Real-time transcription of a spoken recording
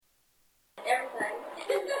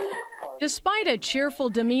Despite a cheerful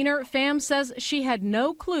demeanor, Pham says she had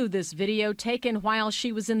no clue this video taken while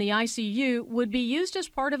she was in the ICU would be used as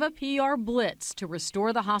part of a PR blitz to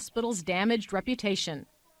restore the hospital's damaged reputation.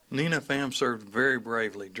 Nina Pham served very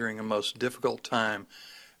bravely during a most difficult time.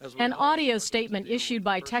 An audio statement issued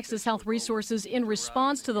by Texas Health Resources in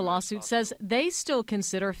response to the lawsuit says they still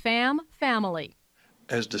consider Pham family.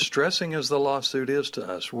 As distressing as the lawsuit is to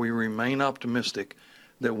us, we remain optimistic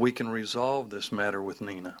that we can resolve this matter with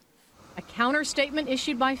Nina. A counter statement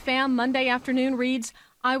issued by Pham Monday afternoon reads,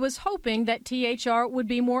 "I was hoping that THR would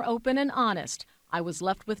be more open and honest. I was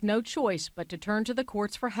left with no choice but to turn to the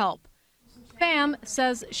courts for help." Pham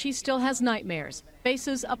says she still has nightmares,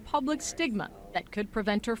 faces a public stigma that could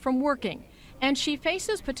prevent her from working, and she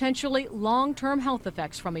faces potentially long-term health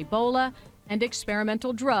effects from Ebola and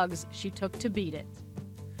experimental drugs she took to beat it.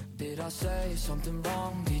 Did I say something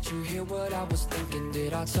wrong? Did you hear what I was thinking?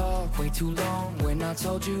 Did I talk way too long when I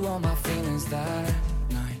told you all my feelings that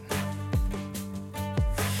night?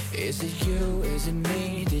 Is it you? Is it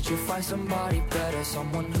me? Did you find somebody better?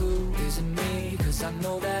 Someone who isn't me? 'Cause I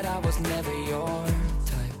know that I was never your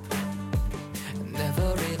type.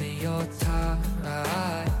 Never really your type.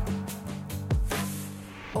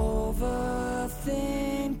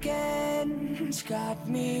 Overthinking's got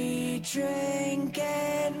me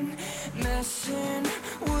drinking, messing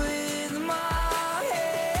with my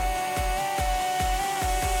head.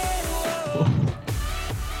 Whoa.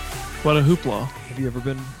 What a hoopla. Have you ever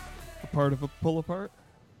been a part of a pull apart?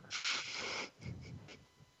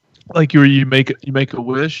 Like you make a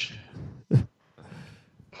wish,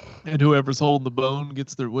 and whoever's holding the bone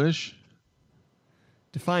gets their wish.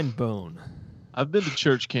 Define bone. I've been to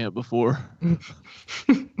church camp before.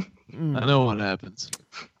 I know what happens.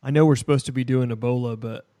 I know we're supposed to be doing Ebola,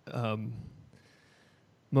 but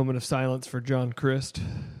moment of silence for John Christ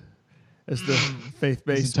as the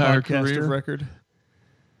faith-based podcast career. of record.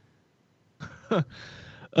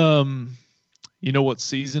 You know what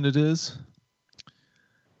season it is?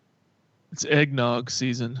 It's eggnog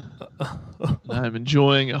season. I'm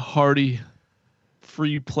enjoying a hearty,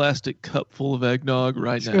 free plastic cup full of eggnog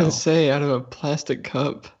right I was now. going to say, out of a plastic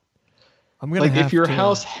cup. I'm gonna Like, have if your to,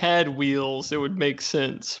 house had wheels, it would make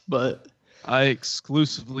sense, but... I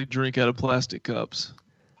exclusively drink out of plastic cups.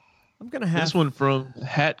 I'm gonna have This one from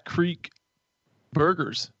Hat Creek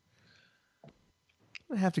Burgers. I'm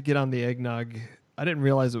gonna have to get on the eggnog. I didn't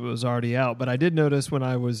realize it was already out, but I did notice when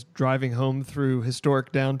I was driving home through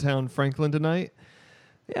historic downtown Franklin tonight.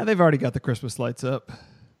 Yeah, they've already got the Christmas lights up.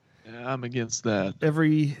 Yeah, I'm against that.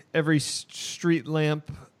 Every street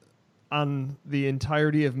lamp on the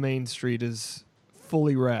entirety of Main Street is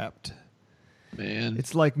fully wrapped. Man.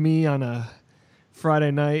 It's like me on a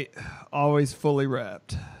Friday night, always fully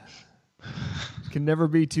wrapped. Can never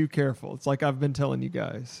be too careful. It's like I've been telling you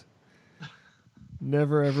guys.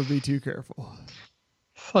 Never, ever be too careful.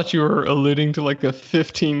 thought you were alluding to like a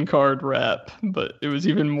 15-card wrap, but it was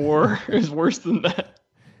even more. It was worse than that.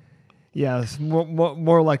 Yeah, it's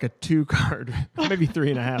more like a 2-card, maybe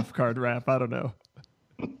 3.5 card wrap. I don't know.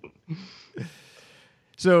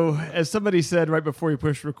 So, as somebody said right before you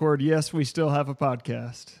pushed record, yes, we still have a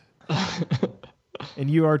podcast, and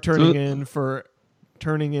you are tuning in for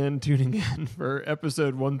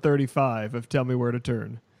episode 135 of Tell Me Where to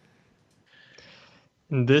Turn.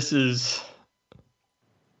 And this is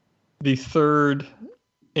the third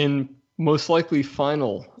and most likely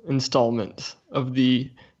final installment of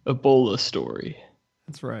the Ebola story.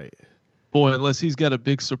 That's right. Boy, unless he's got a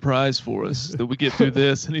big surprise for us that we get through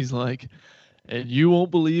this and he's like, and you won't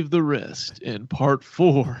believe the rest in part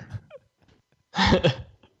 4.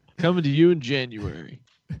 Coming to you in January.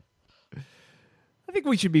 I think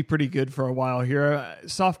we should be pretty good for a while here.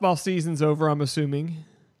 Softball season's over, I'm assuming.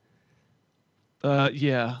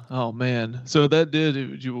 Yeah. Oh, man. So that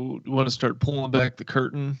did, you want to start pulling back the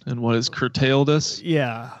curtain and what has curtailed us?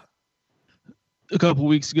 Yeah. A couple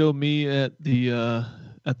weeks ago, me at the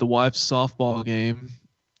wife's softball game,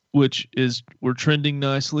 which is, we're trending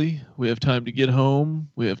nicely. We have time to get home.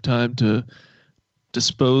 We have time to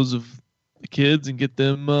dispose of the kids and get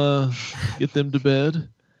them to bed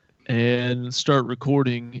and start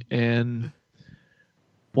recording. And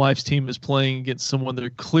wife's team is playing against someone they're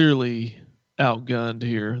clearly outgunned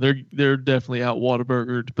here. They're definitely out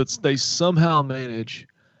Whataburgered, but they somehow manage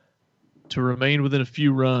to remain within a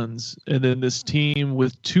few runs. And then this team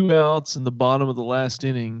with 2 outs in the bottom of the last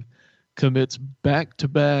inning commits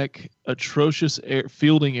back-to-back atrocious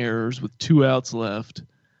fielding errors with 2 outs left.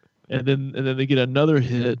 And then they get another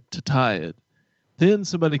hit to tie it. Then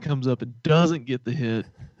somebody comes up and doesn't get the hit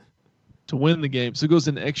to win the game. So it goes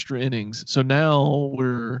in extra innings. So now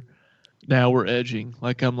we're now we're edging.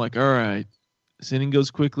 Like I'm like, all right, this inning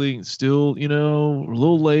goes quickly, and still, we're a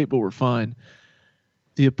little late, but we're fine.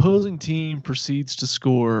 The opposing team proceeds to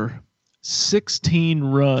score 16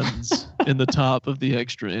 runs in the top of the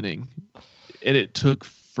extra inning, and it took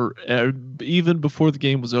forever. Even before the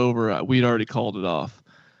game was over, we'd already called it off.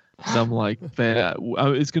 And I'm like,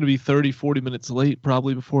 it's going to be 30, 40 minutes late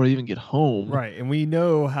probably before I even get home. Right, and we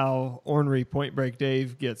know how ornery Point Break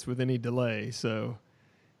Dave gets with any delay, so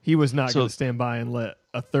he was not going to stand by and let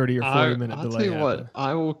a 30 or 40-minute delay I'll tell you happen. what,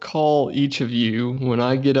 I will call each of you when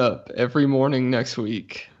I get up every morning next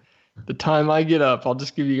week. The time I get up, I'll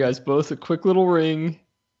just give you guys both a quick little ring,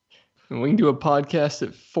 and we can do a podcast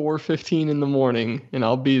at 4:15 in the morning, and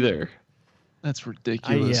I'll be there. That's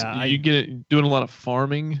ridiculous. You doing a lot of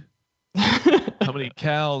farming? How many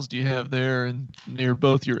cows do you have there and near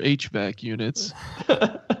both your HVAC units?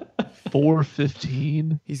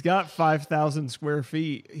 4:15. He's got 5,000 square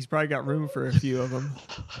feet. He's probably got room for a few of them.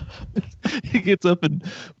 He gets up and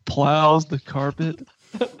plows the carpet.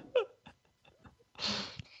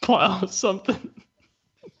 Plow something.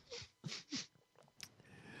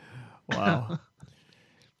 Wow.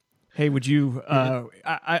 Hey, would you?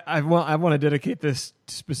 I want to dedicate this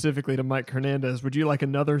specifically to Mike Hernandez. Would you like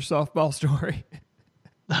another softball story?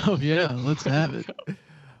 Oh yeah, let's have it.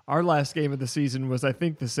 Our last game of the season was, I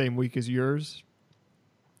think, the same week as yours.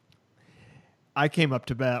 I came up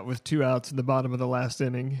to bat with 2 outs in the bottom of the last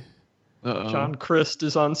inning. Uh-oh. John Christ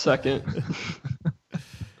is on second.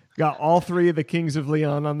 Got all 3 of the Kings of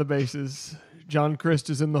Leon on the bases. John Christ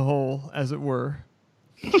is in the hole, as it were.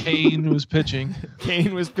 Kane was pitching.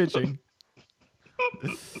 Kane was pitching.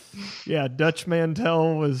 Yeah, Dutch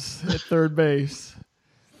Mantell was at third base.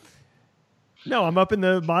 No, I'm up in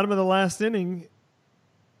the bottom of the last inning,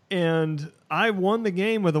 and I won the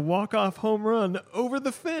game with a walk-off home run over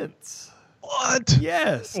the fence. What?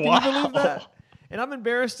 Yes. Can you believe that? And I'm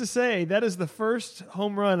embarrassed to say that is the first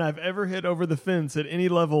home run I've ever hit over the fence at any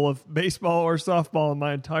level of baseball or softball in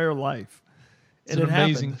my entire life. It's an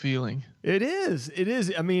amazing feeling. It is. It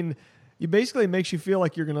is. I mean, it basically makes you feel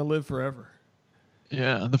like you're going to live forever.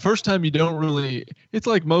 Yeah. The first time you don't really, it's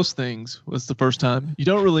like most things was the first time. You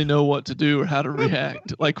don't really know what to do or how to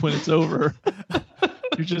react. Like when it's over,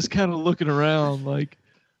 you're just kind of looking around like,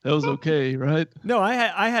 that was okay, right? No,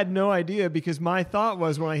 I had no idea because my thought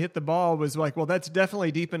was when I hit the ball was like, well, that's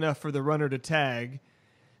definitely deep enough for the runner to tag.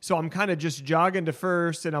 So I'm kind of just jogging to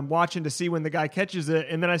first, and I'm watching to see when the guy catches it,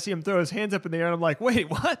 and then I see him throw his hands up in the air, and I'm like, wait,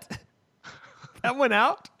 what? That went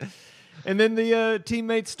out? And then the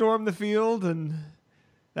teammates storm the field, and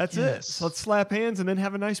that's it. So let's slap hands and then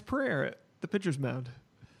have a nice prayer at the pitcher's mound.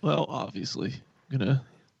 Well, obviously, gotta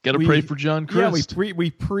pray for John Christ. Yeah, we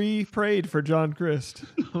prayed for John Christ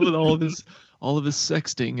with all of his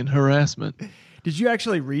sexting and harassment. Did you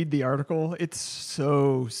actually read the article? It's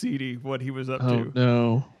so seedy what he was up to. Oh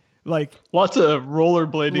no! Like lots of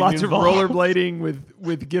rollerblading. Lots of rollerblading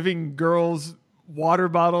with giving girls water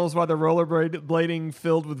bottles while they're rollerblading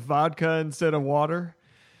filled with vodka instead of water.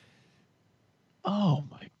 Oh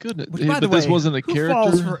my goodness! Which, by the way, this wasn't a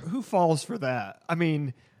character. Who falls for that? I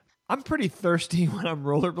mean, I'm pretty thirsty when I'm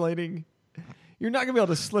rollerblading. You're not gonna be able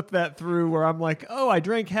to slip that through where I'm like, oh, I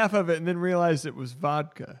drank half of it and then realized it was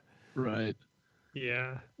vodka. Right.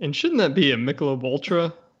 Yeah. And shouldn't that be a Michelob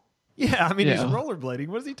Ultra? Yeah, I mean, he's rollerblading.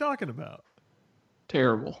 What is he talking about?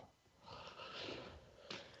 Terrible.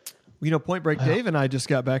 You know, Point Break Dave and I just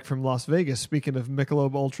got back from Las Vegas, speaking of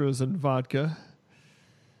Michelob Ultras and vodka.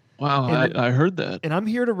 Wow, I heard that. And I'm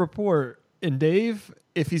here to report, and Dave,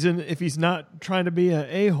 if he's not trying to be an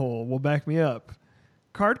a-hole, will back me up.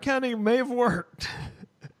 Card counting may have worked.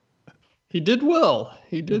 He did well.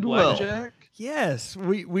 He did well. Blackjack? Yes,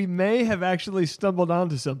 we may have actually stumbled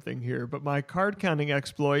onto something here, but my card counting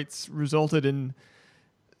exploits resulted in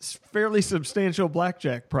fairly substantial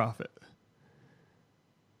blackjack profit.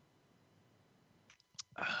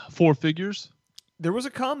 4 figures? There was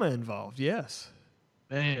a comma involved, yes.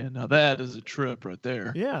 Man, now that is a trip right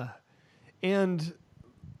there. Yeah. And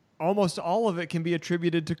almost all of it can be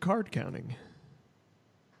attributed to card counting.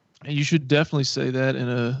 And you should definitely say that in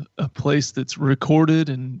a place that's recorded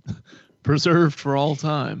and preserved for all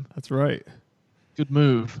time. That's right. Good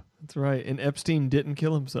move. That's right. And Epstein didn't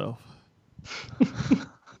kill himself.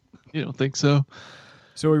 You don't think so?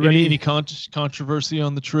 So are we ready? Any controversy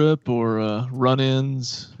on the trip or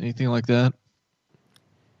run-ins, anything like that?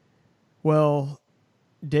 Well,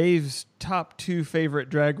 Dave's top 2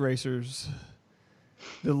 favorite drag racers,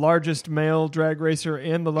 the largest male drag racer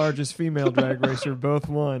and the largest female drag racer, both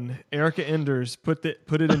won. Erica Enders put it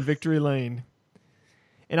in victory lane.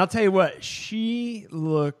 And I'll tell you what, she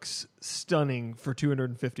looks stunning for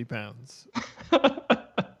 250 pounds.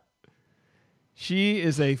 She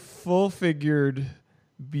is a full-figured,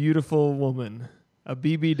 beautiful woman. A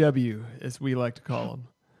BBW, as we like to call them.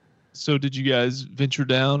 So did you guys venture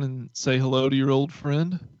down and say hello to your old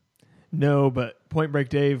friend? No, but Point Break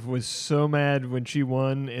Dave was so mad when she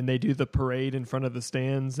won and they do the parade in front of the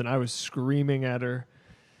stands, and I was screaming at her,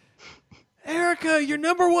 Erica, your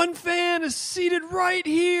number one fan is seated right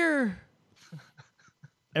here.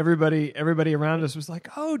 Everybody around us was like,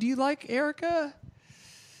 oh, do you like Erica?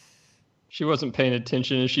 She wasn't paying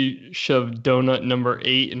attention and she shoved donut number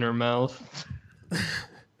 8 in her mouth.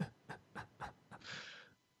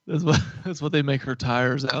 That's what they make her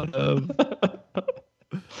tires out of.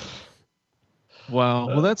 Wow.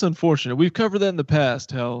 Well, that's unfortunate. We've covered that in the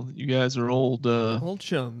past, how you guys are old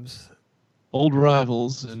chums. Old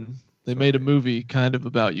rivals, and they made a movie kind of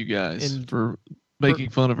about you guys for making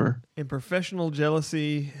fun of her. And professional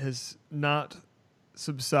jealousy has not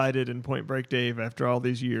subsided in Point Break Dave after all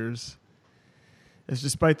these years. As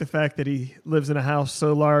despite the fact that he lives in a house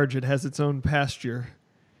so large it has its own pasture,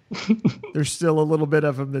 there's still a little bit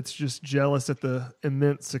of him that's just jealous at the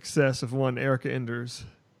immense success of one Erica Enders.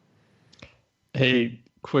 Hey,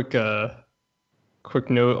 quick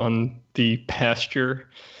note on the pasture.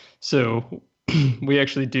 So we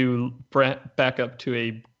actually do back up to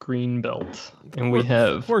a green belt, and we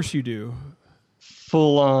have, of course you do,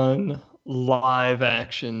 full-on live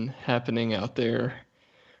action happening out there.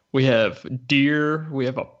 We have deer, we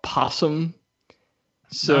have a possum.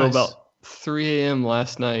 So Nice. about 3 a.m.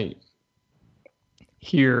 last night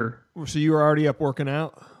here, So you were already up working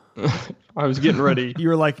out? I was getting ready. You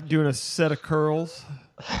were like doing a set of curls?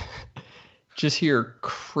 Just hear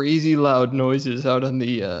crazy loud noises out on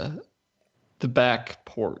the back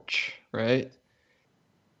porch, right?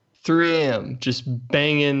 3 a.m. just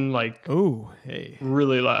banging like Oh, hey.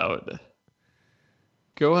 really loud.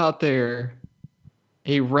 Go out there.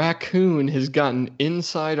 A raccoon has gotten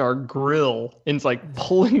inside our grill and it's like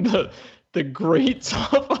pulling the grates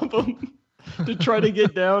off of them to try to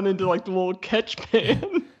get down into like the little catch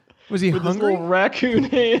pan. Was he with his hungry? little raccoon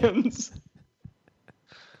hands.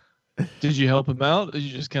 Did you help him out? Or did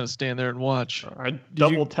you just kind of stand there and watch? I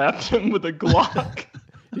double tapped him with a Glock.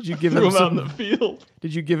 Did you give Threw him him out in some? the field.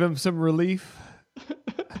 Did you give him some relief?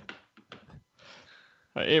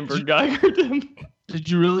 I Amber Geigered him. Did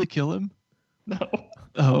you really kill him? No.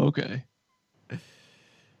 Oh, okay.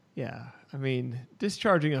 Yeah, I mean,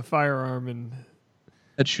 discharging a firearm and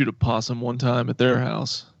I'd shoot a possum one time at their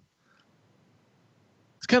house.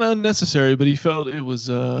 It's kind of unnecessary, but he felt it was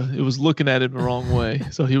looking at him the wrong way.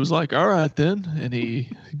 So he was like, all right then. And he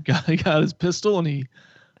got his pistol and he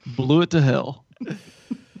blew it to hell.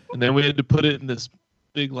 And then we had to put it in this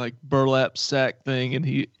big like burlap sack thing. And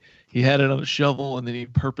he had it on a shovel and then he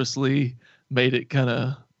purposely made it kind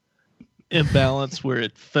of imbalanced where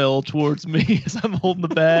it fell towards me as I'm holding the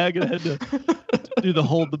bag. And I had to do the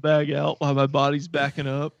hold the bag out while my body's backing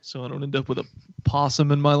up so I don't end up with a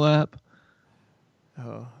possum in my lap.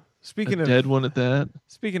 oh, A dead one at that.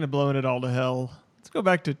 Speaking of blowing it all to hell, let's go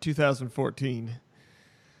back to 2014.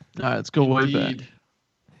 All right, let's go way back. Indeed.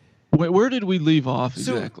 Where did we leave off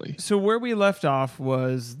exactly? So where we left off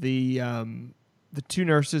was the 2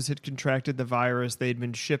 nurses had contracted the virus. They'd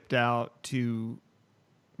been shipped out to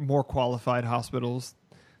more qualified hospitals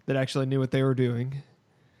that actually knew what they were doing.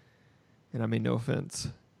 And I mean, no offense.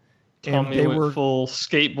 Tommy they went were full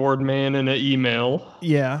skateboard man in an email.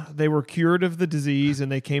 Yeah, they were cured of the disease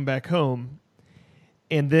and they came back home.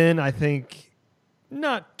 And then I think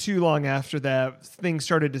not too long after that, things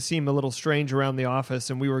started to seem a little strange around the office,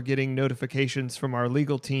 and we were getting notifications from our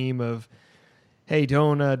legal team of, hey,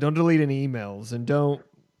 don't delete any emails and don't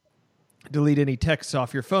delete any texts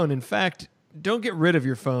off your phone. In fact, don't get rid of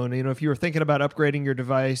your phone. You know, if you were thinking about upgrading your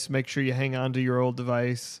device, make sure you hang on to your old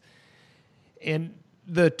device. And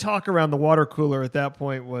the talk around the water cooler at that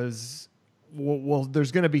point was, well,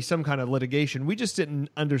 there's going to be some kind of litigation. We just didn't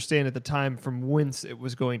understand at the time from whence it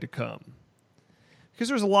was going to come. Because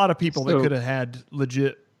there's a lot of people that could have had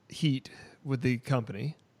legit heat with the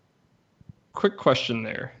company. Quick question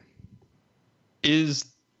there. Is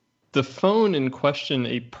the phone in question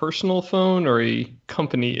a personal phone or a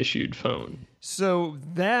company issued phone? So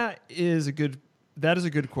that is a good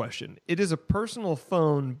question. It is a personal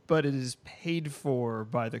phone, but it is paid for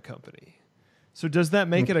by the company. So does that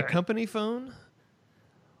make it a company phone?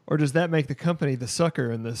 Or does that make the company the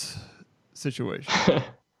sucker in this situation?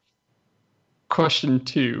 Question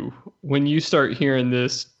 2. When you start hearing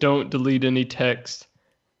this, don't delete any text.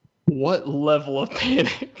 What level of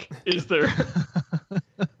panic is there?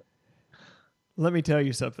 Let me tell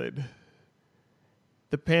you something.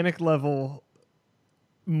 The panic level,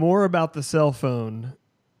 more about the cell phone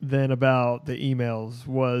than about the emails,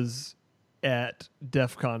 was at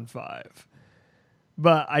DEFCON 5.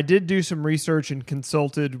 But I did do some research and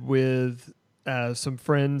consulted with some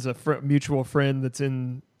friends, a mutual friend that's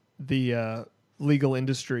in the legal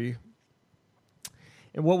industry.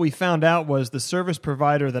 And what we found out was the service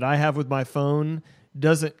provider that I have with my phone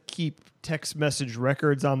doesn't keep text message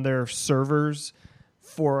records on their servers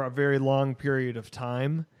for a very long period of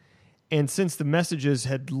time. And since the messages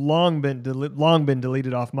had long been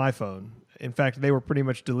deleted off my phone, in fact, they were pretty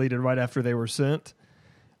much deleted right after they were sent,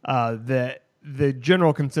 that the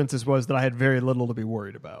general consensus was that I had very little to be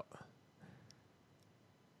worried about.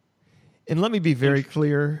 And let me be very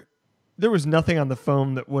clear. There was nothing on the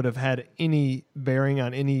phone that would have had any bearing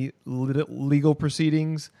on any legal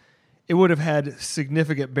proceedings. It would have had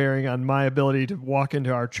significant bearing on my ability to walk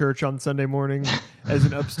into our church on Sunday morning as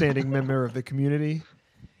an upstanding member of the community.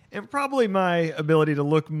 And probably my ability to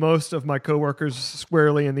look most of my coworkers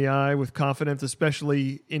squarely in the eye with confidence,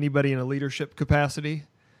 especially anybody in a leadership capacity.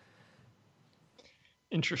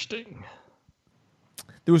 Interesting.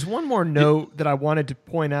 There was one more note that I wanted to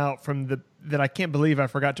point out that I can't believe I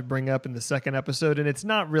forgot to bring up in the second episode, and it's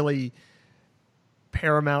not really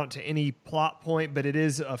paramount to any plot point, but it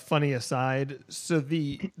is a funny aside. So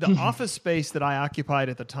the office space that I occupied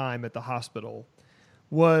at the time at the hospital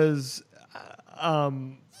was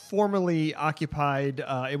formerly occupied.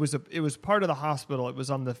 It was part of the hospital. It was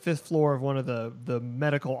on the 5th floor of one of the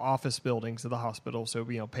medical office buildings of the hospital. So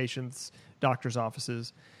patients, doctors'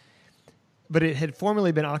 offices. But it had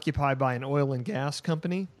formerly been occupied by an oil and gas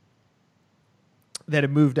company that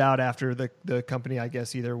had moved out after the company, I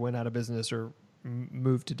guess, either went out of business or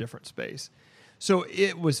moved to different space. So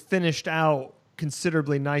it was finished out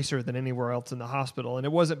considerably nicer than anywhere else in the hospital. And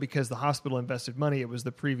it wasn't because the hospital invested money. It was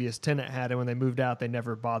the previous tenant had, and when they moved out, they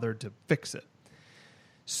never bothered to fix it.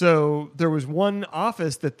 So there was one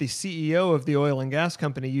office that the CEO of the oil and gas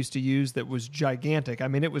company used to use that was gigantic. I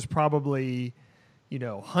mean, it was probably,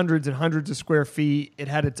 hundreds and hundreds of square feet. It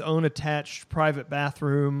had its own attached private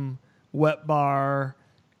bathroom, wet bar,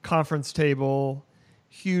 conference table,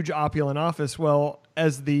 huge opulent office. Well,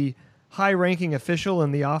 as the high-ranking official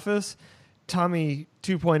in the office, Tommy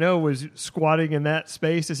 2.0 was squatting in that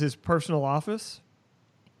space as his personal office.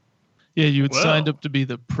 Yeah, you had signed up to be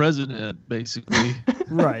the president, basically.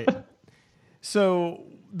 Right. So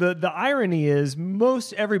the irony is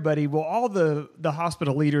most everybody, all the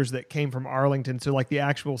hospital leaders that came from Arlington, so like the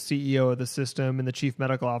actual CEO of the system and the chief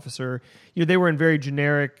medical officer, they were in very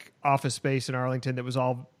generic office space in Arlington that was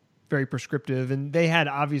all very prescriptive. And they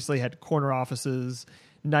obviously had corner offices,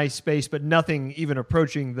 nice space, but nothing even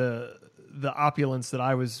approaching the opulence that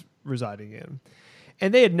I was residing in.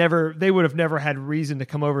 And they would have never had reason to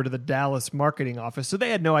come over to the Dallas marketing office. So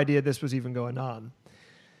they had no idea this was even going on.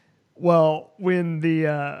 Well, when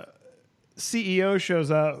the CEO shows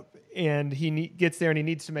up and he gets there and he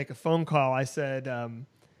needs to make a phone call, I said,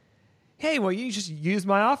 hey, well, you just use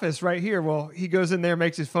my office right here. Well, he goes in there,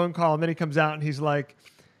 makes his phone call, and then he comes out and he's like,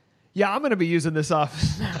 yeah, I'm going to be using this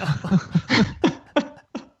office now.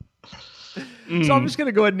 So I'm just going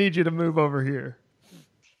to go ahead and need you to move over here.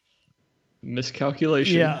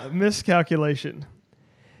 Miscalculation. Yeah, miscalculation.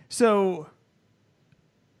 So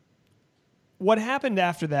what happened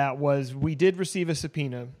after that was we did receive a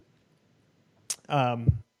subpoena. I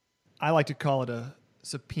like to call it a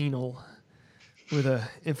subpoenal with an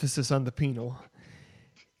emphasis on the penal.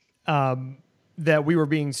 That we were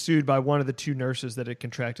being sued by one of the two nurses that had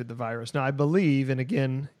contracted the virus. Now, I believe, and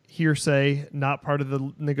again, hearsay, not part of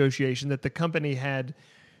the negotiation, that the company had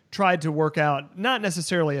tried to work out not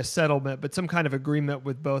necessarily a settlement, but some kind of agreement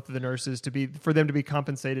with both of the nurses for them to be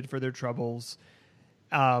compensated for their troubles.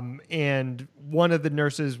 And one of the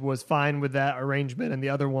nurses was fine with that arrangement, and the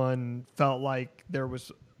other one felt like there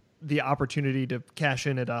was the opportunity to cash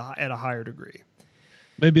in at a higher degree.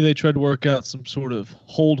 Maybe they tried to work out some sort of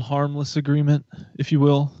hold harmless agreement, if you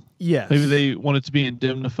will. Yes. Maybe they wanted to be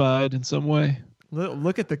indemnified in some way.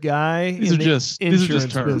 Look at the guy These in are the just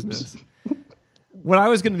insurance terms. business.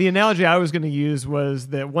 The analogy I was going to use was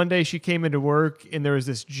that one day she came into work and there was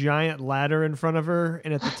this giant ladder in front of her,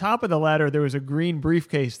 and at the top of the ladder there was a green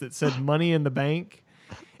briefcase that said "Money in the Bank,"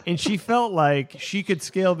 and she felt like she could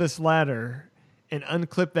scale this ladder and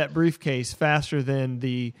unclip that briefcase faster than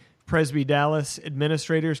the Presby Dallas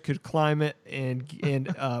administrators could climb it and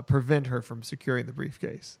prevent her from securing the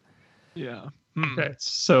briefcase. Yeah. Okay,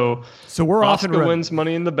 so we're off and Oscar running. wins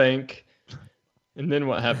Money in the Bank, and then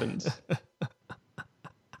what happens?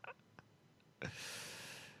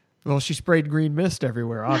 Well, she sprayed green mist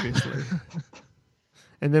everywhere, obviously.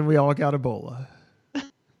 And then we all got Ebola.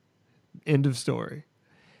 End of story.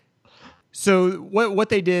 So what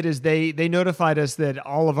they did is they notified us that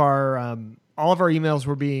all of our emails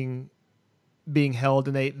were being held,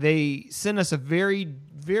 and they sent us a very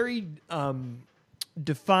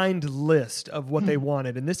defined list of what they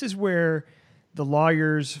wanted. And this is where the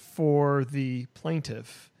lawyers for the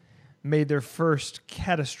plaintiff made their first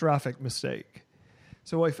catastrophic mistake.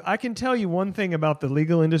 So if I can tell you one thing about the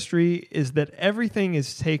legal industry is that everything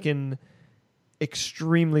is taken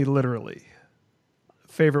extremely literally.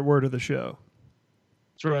 Favorite word of the show.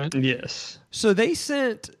 That's right. Yes. So they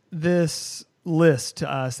sent this list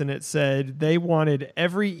to us, and it said they wanted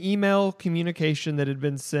every email communication that had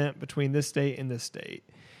been sent between this date and this date.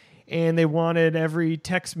 And they wanted every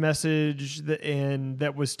text message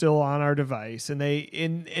that was still on our device. And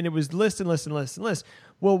it was list and list and list and list.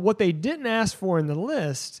 Well, what they didn't ask for in the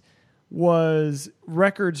list was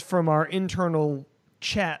records from our internal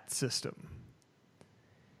chat system.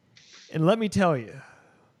 And let me tell you,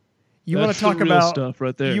 you want to talk the real about stuff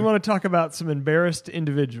right there. You want to talk about some embarrassed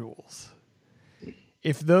individuals.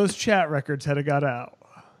 If those chat records had got out,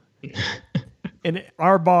 and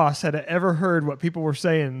our boss had ever heard what people were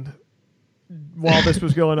saying while this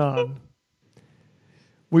was going on,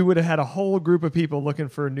 we would have had a whole group of people looking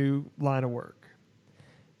for a new line of work.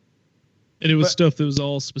 And it was stuff that was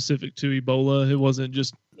all specific to Ebola. It wasn't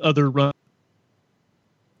just other run.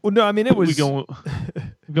 Well, no, I mean it was we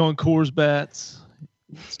going Coors bats.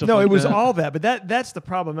 Stuff no, like it was that. all that. But that's the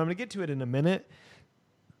problem. I'm going to get to it in a minute.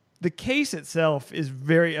 The case itself is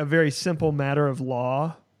a very simple matter of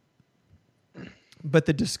law. But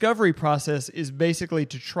the discovery process is basically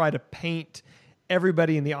to try to paint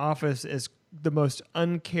everybody in the office as the most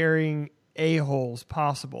uncaring a-holes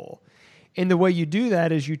possible. And the way you do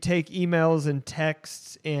that is you take emails and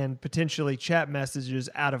texts and potentially chat messages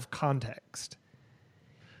out of context.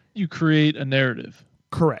 You create a narrative.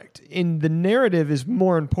 Correct. And the narrative is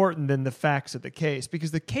more important than the facts of the case,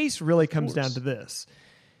 because the case really comes down to this.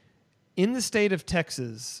 In the state of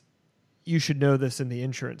Texas, you should know this in the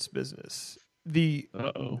insurance business, the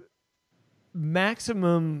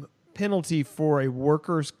maximum penalty for a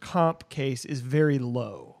workers' comp case is very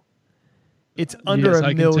low. It's under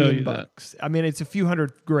 $1 million bucks. I mean, it's a few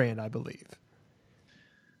 $100,000, I believe.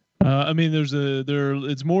 I mean,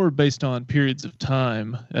 it's more based on periods of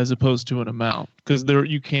time as opposed to an amount, because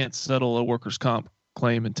you can't settle a workers' comp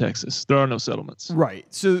claim in Texas. There are no settlements. Right.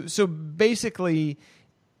 So basically,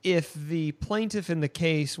 if the plaintiff in the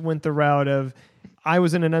case went the route of, I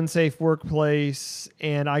was in an unsafe workplace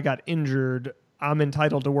and I got injured, I'm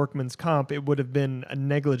entitled to workman's comp, it would have been a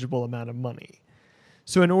negligible amount of money.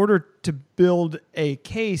 So in order to build a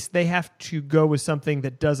case, they have to go with something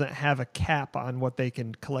that doesn't have a cap on what they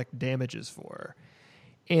can collect damages for.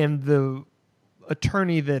 And the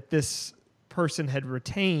attorney that this person had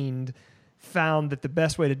retained found that the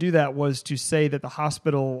best way to do that was to say that the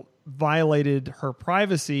hospital violated her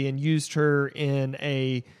privacy and used her in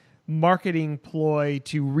a marketing ploy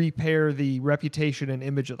to repair the reputation and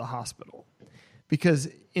image of the hospital. Because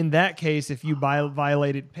in that case, if you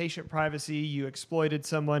violated patient privacy, you exploited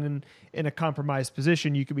someone in a compromised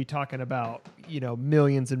position, you could be talking about,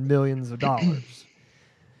 millions and millions of dollars.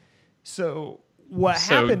 So what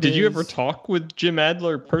happened did you ever talk with Jim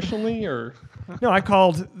Adler personally, or? No, I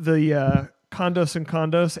called the Condos and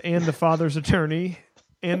Condos and the father's attorney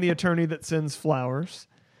and the attorney that sends flowers.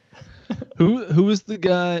 Who is the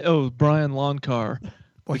guy? Oh, Brian Loncar.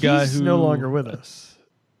 Well, the guy he's no longer with us.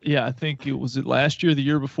 Yeah, I think it was last year, the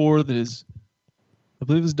year before, that I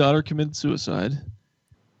believe his daughter committed suicide.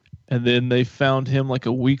 And then they found him like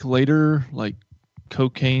a week later, like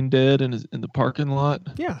cocaine dead in the parking lot.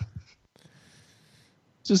 Yeah.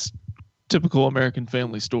 Just typical American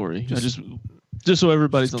family story. Just so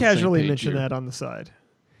everybody's on the same casually page mention here. that on the side.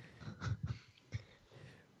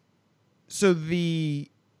 So the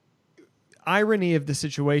irony of the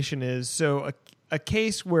situation is, a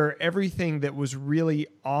case where everything that was really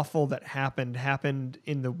awful that happened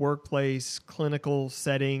in the workplace, clinical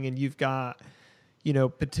setting, and you've got,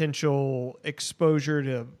 potential exposure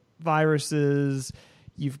to viruses.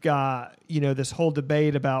 You've got, this whole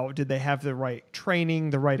debate about, did they have the right training,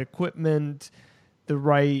 the right equipment, the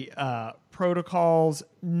right protocols?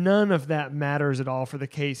 None of that matters at all for the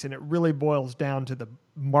case, and it really boils down to the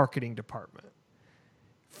marketing department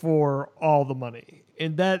for all the money.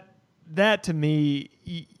 And that to me,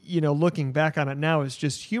 looking back on it now, is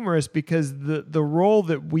just humorous, because the role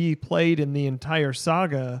that we played in the entire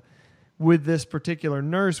saga with this particular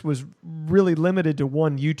nurse was really limited to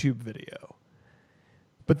one YouTube video.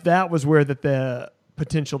 But that was where the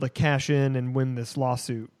potential to cash in and win this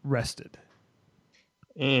lawsuit rested.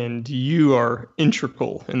 and you are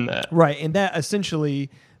integral in that. Right, and that essentially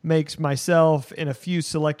makes myself and a few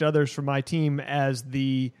select others from my team as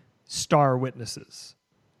the star witnesses.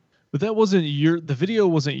 But that wasn't the video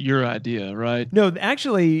wasn't your idea, right? No,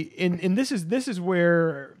 actually, and this is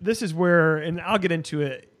where, and I'll get into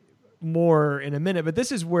it more in a minute, but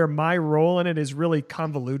this is where my role in it is really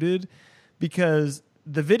convoluted, because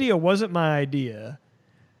the video wasn't my idea.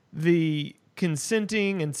 The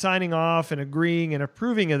consenting and signing off and agreeing and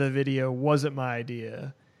approving of the video wasn't my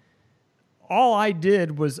idea. All I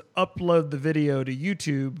did was upload the video to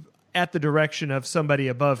YouTube at the direction of somebody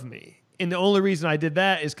above me. And the only reason I did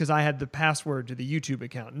that is because I had the password to the YouTube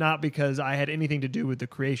account, not because I had anything to do with the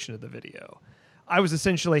creation of the video. I was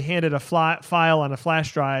essentially handed a file on a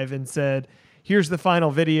flash drive and said, here's the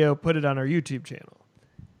final video, put it on our YouTube channel.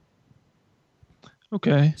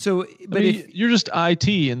 Okay. So, but you're just IT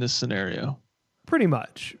in this scenario. Pretty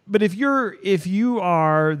much. But if you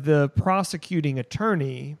are the prosecuting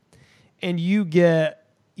attorney and you get,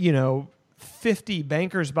 50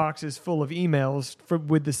 bankers boxes full of emails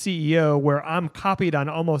with the CEO where I'm copied on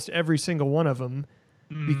almost every single one of them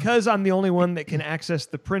because I'm the only one that can access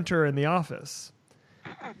the printer in the office.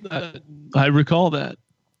 I recall that.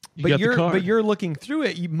 But you're looking through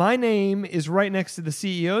it. My name is right next to the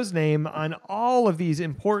CEO's name on all of these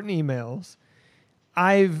important emails.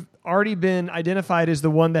 I've already been identified as the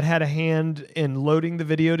one that had a hand in loading the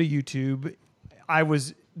video to YouTube.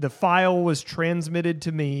 The file was transmitted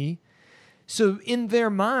to me. So in their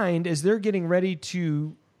mind, as they're getting ready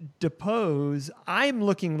to depose, I'm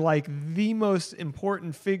looking like the most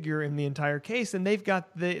important figure in the entire case, and they've got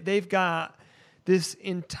this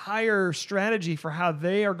entire strategy for how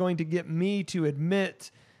they are going to get me to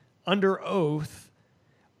admit under oath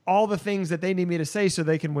all the things that they need me to say so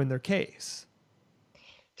they can win their case.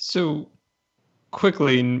 So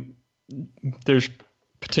quickly, there's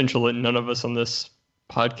potential that none of us on this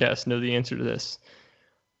podcast know the answer to this.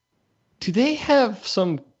 Do they have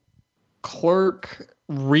some clerk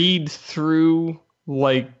read through,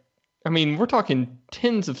 we're talking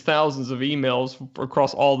tens of thousands of emails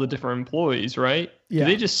across all the different employees, right? Yeah.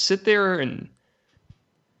 Do they just sit there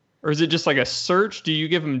or is it just like a search? Do you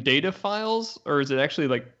give them data files, or is it actually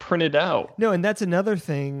like printed out? No, and that's another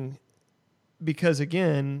thing, because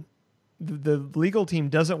again, the legal team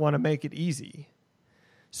doesn't want to make it easy.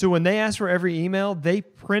 So when they ask for every email, they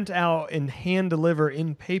print out and hand deliver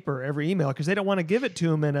in paper every email because they don't want to give it to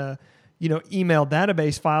them in a email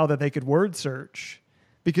database file that they could word search,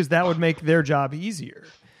 because that would make their job easier.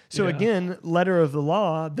 So again, letter of the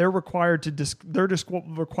law, they're required to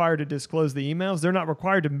required to disclose the emails. They're not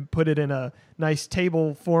required to put it in a nice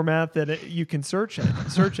table format that you can search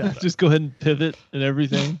at. Just go ahead and pivot and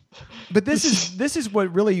everything. But this is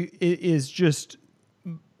what really is just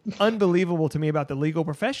unbelievable to me about the legal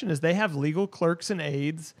profession, is they have legal clerks and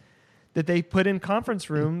aides that they put in conference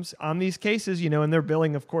rooms on these cases, and they're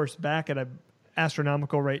billing, of course, back at an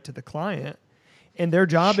astronomical rate to the client. And their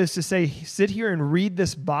job is to say, sit here and read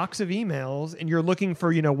this box of emails, and you're looking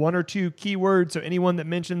for, one or two keywords. So anyone that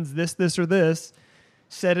mentions this, or this,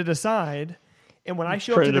 set it aside. And when I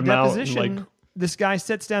show up to the deposition, this guy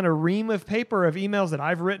sets down a ream of paper of emails that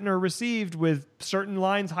I've written or received with certain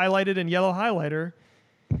lines highlighted in yellow highlighter.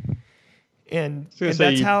 And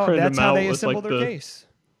that's how they assemble their case.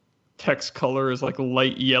 Text color is like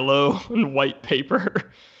light yellow and white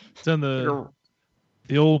paper. It's on the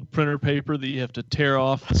old printer paper that you have to tear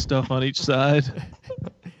off the stuff on each side.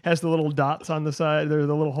 Has the little dots on the side. They're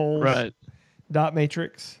the little holes. Right. Dot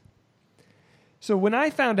matrix. So when I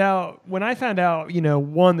found out, one,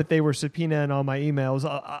 that they were subpoenaing all my emails,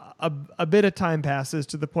 a bit of time passes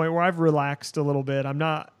to the point where I've relaxed a little bit. I'm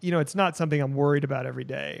not, it's not something I'm worried about every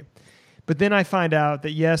day. But then I find out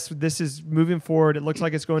that, yes, this is moving forward. It looks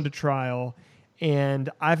like it's going to trial. And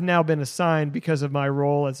I've now been assigned, because of my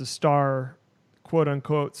role as a star, quote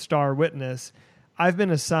unquote, star witness, I've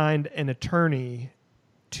been assigned an attorney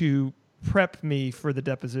to prep me for the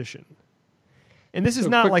deposition. And this is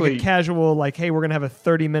not like a casual, hey, we're going to have a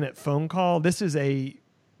 30-minute phone call. This is a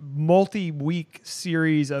multi-week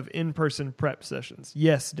series of in-person prep sessions.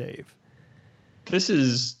 Yes, Dave. This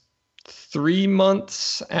is 3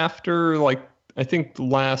 months after, I think the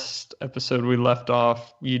last episode we left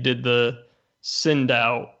off, you did the send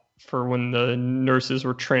out for when the nurses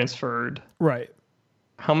were transferred. Right.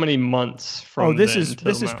 How many months from this is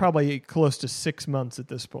probably close to 6 months at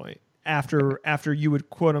this point. After you would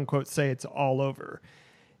quote unquote say it's all over.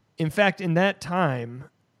 In fact, in that time,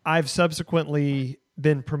 I've subsequently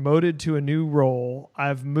been promoted to a new role.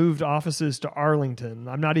 I've moved offices to Arlington.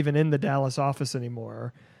 I'm not even in the Dallas office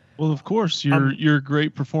anymore. Well, of course, your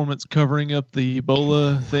great performance covering up the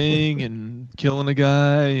Ebola thing and killing a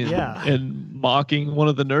guy and mocking one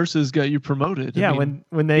of the nurses got you promoted. Yeah, I mean,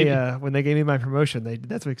 when they gave me my promotion,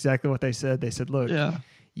 that's exactly what they said. They said, "Look,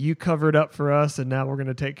 you covered up for us, and now we're going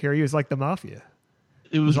to take care of you." It's like the mafia.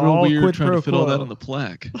 It was real weird trying to fit all that on the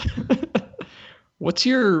plaque. What's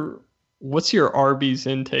your Arby's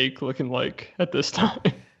intake looking like at this time?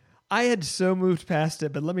 I had so moved past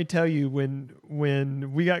it, but let me tell you,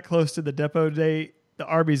 when we got close to the depot date, the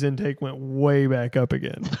Arby's intake went way back up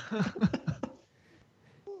again.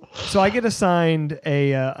 So I get assigned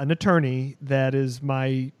an attorney that is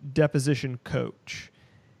my deposition coach,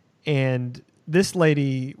 and this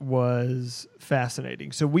lady was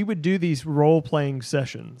fascinating. So we would do these role-playing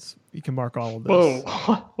sessions. You can mark all of this.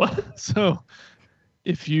 Whoa, what? So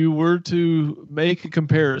if you were to make a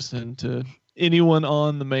comparison to anyone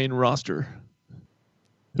on the main roster,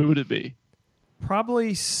 who would it be?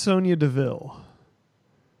 Probably Sonya Deville.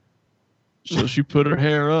 So she put her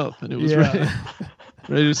hair up and it was ready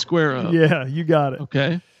to square up. Yeah, you got it.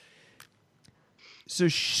 Okay.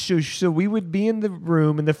 So we would be in the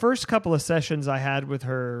room, and the first couple of sessions I had with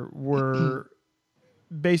her were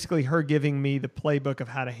basically her giving me the playbook of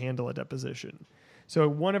how to handle a deposition. So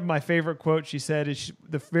one of my favorite quotes she said is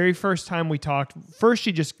the very first time we talked,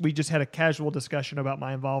 we just had a casual discussion about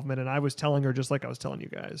my involvement, and I was telling her just like I was telling you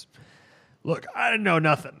guys. Look, I didn't know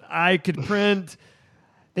nothing. I could print.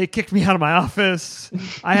 They kicked me out of my office.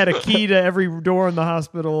 I had a key to every door in the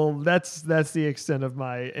hospital. That's the extent of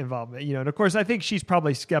my involvement. And of course, I think she's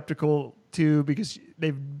probably skeptical too because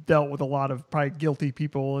they've dealt with a lot of probably guilty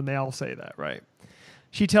people, and they all say that, right?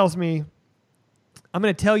 She tells me, I'm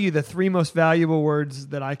going to tell you the 3 most valuable words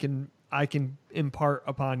that I can impart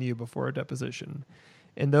upon you before a deposition.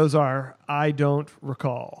 And those are, I don't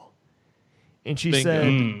recall. And she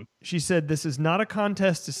said, this is not a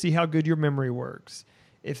contest to see how good your memory works.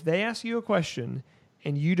 If they ask you a question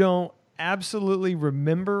and you don't absolutely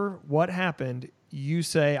remember what happened, you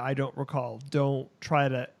say, I don't recall. Don't try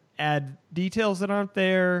to add details that aren't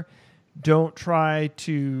there. Don't try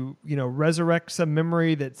to, resurrect some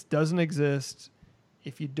memory that doesn't exist.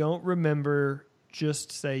 If you don't remember,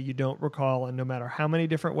 just say you don't recall, and no matter how many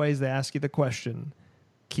different ways they ask you the question,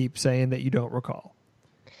 keep saying that you don't recall.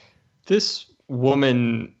 This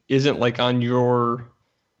woman isn't like on your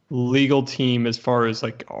legal team as far as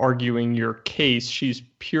like arguing your case. She's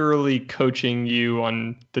purely coaching you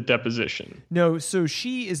on the deposition. No, so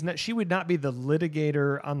she would not be the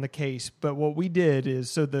litigator on the case, but what we did is,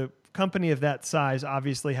 so the company of that size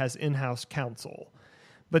obviously has in-house counsel.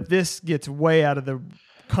 But this gets way out of the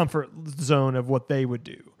comfort zone of what they would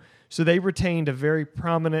do. So they retained a very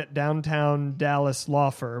prominent downtown Dallas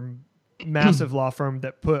law firm, massive law firm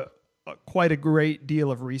that put quite a great deal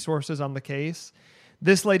of resources on the case.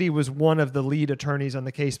 This lady was one of the lead attorneys on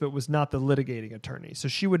the case, but was not the litigating attorney. So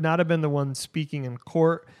she would not have been the one speaking in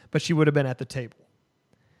court, but she would have been at the table.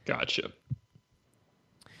 Gotcha.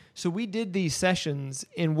 So we did these sessions,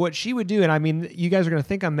 and what she would do, and I mean, you guys are going to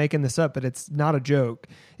think I'm making this up, but it's not a joke,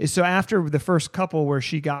 is so after the first couple where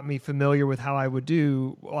she got me familiar with how I would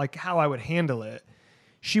do, like how I would handle it,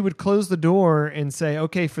 she would close the door and say,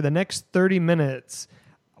 okay, for the next 30 minutes,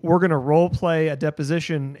 we're going to role play a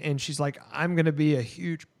deposition, and she's like, I'm going to be a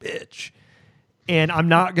huge bitch, and I'm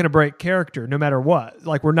not going to break character no matter what.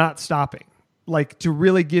 Like, we're not stopping. Like, to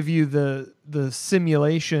really give you the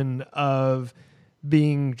simulation of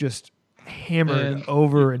being just hammered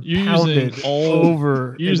over and pounded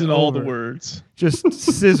over using all the words, just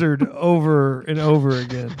scissored over and over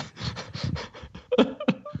again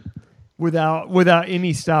without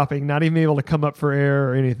any stopping, not even able to come up for air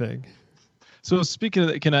or anything. So speaking of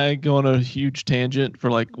that, can I go on a huge tangent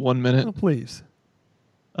for like 1 minute? Oh, please.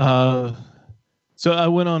 So I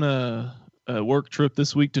went on a work trip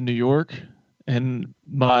this week to New York, and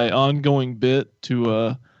my ongoing bit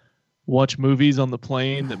to watch movies on the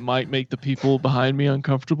plane that might make the people behind me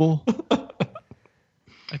uncomfortable.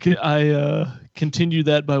 I continued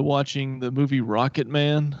that by watching the movie Rocket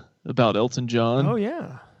Man about Elton John. Oh,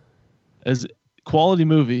 yeah. As quality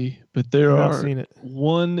movie, but there I've are seen it.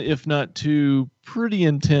 1, if not 2, pretty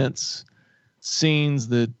intense scenes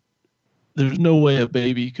that there's no way a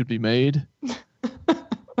baby could be made.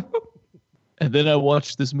 And then I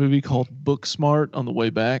watched this movie called Booksmart on the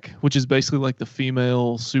way back, which is basically like the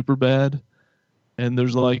female Superbad. And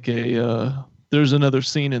there's like there's another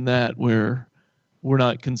scene in that where we're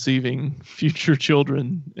not conceiving future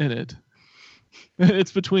children in it.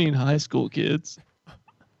 It's between high school kids.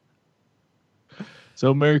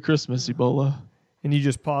 So Merry Christmas, Ebola. And you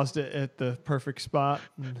just paused it at the perfect spot.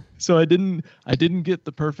 So I didn't get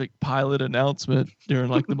the perfect pilot announcement during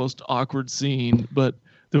like the most awkward scene, but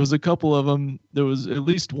there was a couple of them. There was at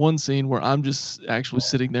least one scene where I'm just actually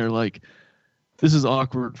sitting there like, this is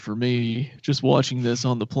awkward for me just watching this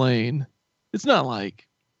on the plane. It's not like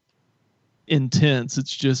intense.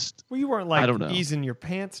 It's just, well, you weren't I like don't know. easing your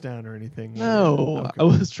pants down or anything. No, Okay. I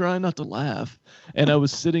was trying not to laugh, and I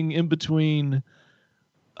was sitting in between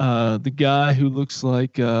the guy who looks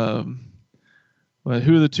like well,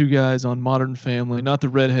 who are the two guys on Modern Family? Not the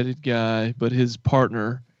redheaded guy, but his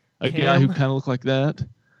partner, a guy who Cam? kind of looked like that.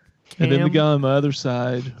 And then the Cam? guy on my other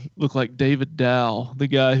side looked like David Dow, the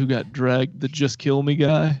guy who got dragged, the Just Kill Me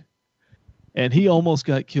guy. And he almost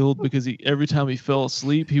got killed because every time he fell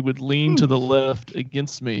asleep, he would lean to the left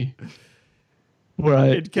against me. Where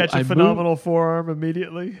It'd catch a I phenomenal forearm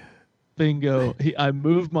immediately. Bingo. I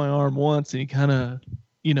moved my arm once and he kind of,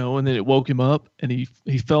 and then it woke him up and he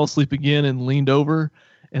fell asleep again and leaned over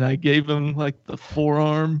and I gave him like the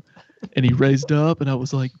forearm and he raised up and I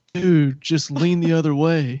was like, dude, just lean the other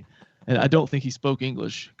way. And I don't think he spoke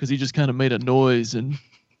English because he just kind of made a noise and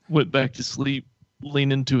went back to sleep,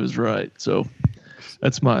 leaning to his right. So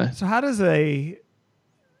that's my. So how does a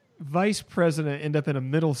vice president end up in a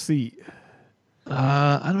middle seat?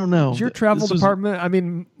 I don't know. Is your travel This was- department? I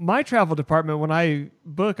mean, my travel department, when I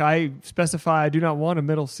book, I specify I do not want a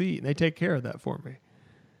middle seat, and they take care of that for me.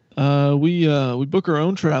 We book our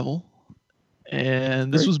own travel,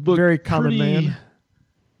 and this was booked very common pretty- man.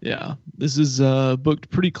 Yeah, this is booked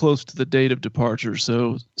pretty close to the date of departure,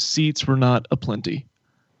 so seats were not aplenty.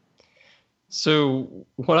 So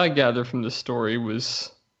what I gather from the story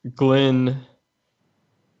was Glenn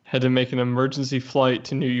had to make an emergency flight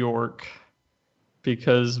to New York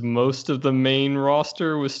because most of the main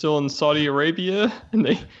roster was still in Saudi Arabia, and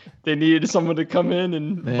they needed someone to come in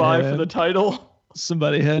and vie for Man. the title.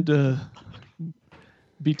 Somebody had to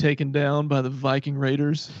be taken down by the Viking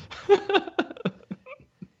Raiders.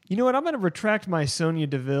 You know what? I'm going to retract my Sonya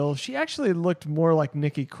Deville. She actually looked more like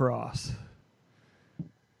Nikki Cross.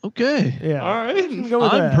 Okay, Yeah. All right. I'm going to go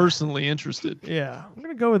with I'm that. personally interested. Yeah, I'm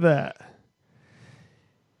going to go with that.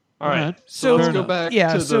 All right. Alright. So let's Fair go enough. back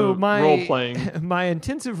Yeah, to so the my role playing. my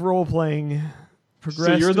intensive role playing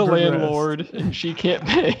progressed. So you're the and progressed. landlord, and she can't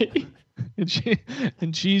pay.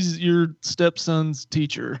 And she's your stepson's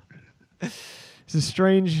teacher. It's a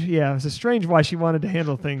strange why she wanted to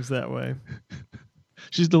handle things that way.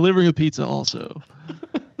 She's delivering a pizza also.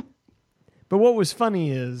 But what was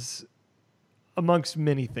funny is, amongst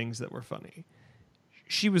many things that were funny,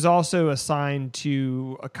 she was also assigned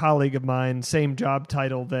to a colleague of mine, same job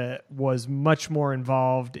title, that was much more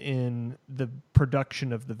involved in the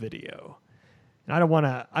production of the video. And I don't want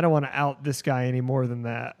to out this guy any more than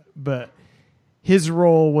that, but his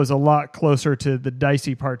role was a lot closer to the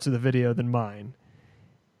dicey parts of the video than mine.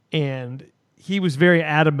 And he was very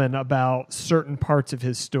adamant about certain parts of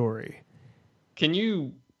his story. Can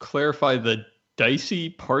you clarify the dicey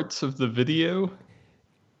parts of the video?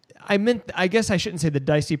 I guess I shouldn't say the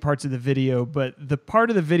dicey parts of the video, but the part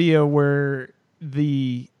of the video where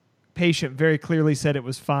the patient very clearly said it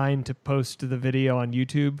was fine to post the video on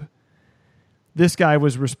YouTube, this guy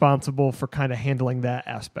was responsible for kind of handling that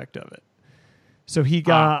aspect of it. So he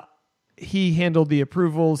handled the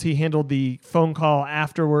approvals, he handled the phone call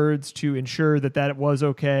afterwards to ensure that it was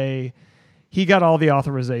okay. He got all the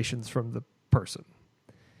authorizations from the person.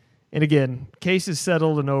 And again, case is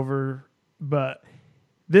settled and over, but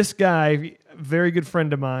this guy, very good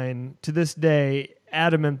friend of mine, to this day,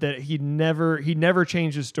 adamant that he never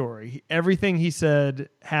changed his story. Everything he said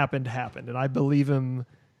happened, and I believe him,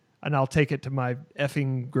 and I'll take it to my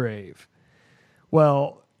effing grave.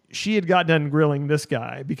 Well, she had got done grilling this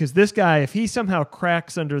guy because this guy, if he somehow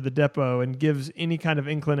cracks under the depot and gives any kind of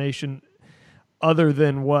inclination other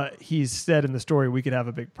than what he's said in the story, we could have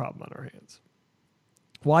a big problem on our hands.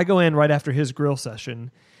 Well, I go in right after his grill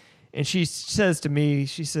session, and she says to me,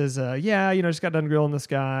 just got done grilling this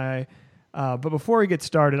guy. But before we get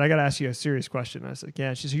started, I got to ask you a serious question. And I said,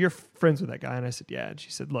 yeah. She said, you're friends with that guy? And I said, yeah. And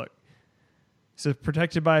she said, look,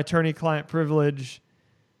 protected by attorney-client privilege.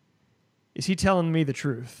 Is he telling me the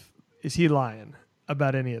truth? Is he lying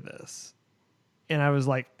about any of this? And I was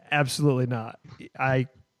like, absolutely not.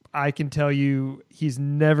 I can tell you he's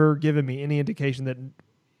never given me any indication that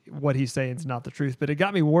what he's saying is not the truth. But it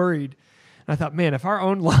got me worried. And I thought, man, if our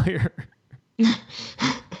own lawyer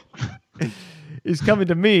is coming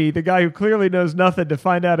to me, the guy who clearly knows nothing, to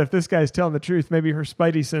find out if this guy's telling the truth, maybe her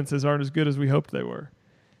spidey senses aren't as good as we hoped they were.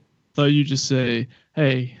 Thought you just say,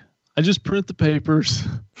 hey, I just print the papers.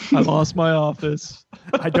 I lost my office.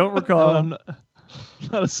 I don't recall.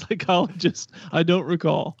 not a psychologist. I don't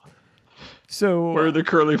recall. So Where are the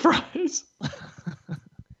curly fries?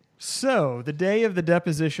 So the day of the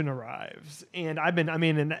deposition arrives, and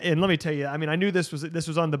and let me tell you, I knew this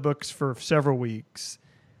was on the books for several weeks.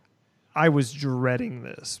 I was dreading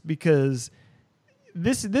this because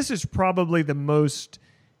this is probably the most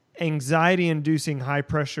anxiety-inducing,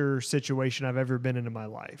 high-pressure situation I've ever been in my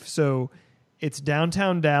life. So it's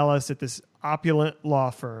downtown Dallas at this opulent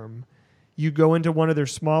law firm. You go into one of their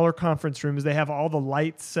smaller conference rooms. They have all the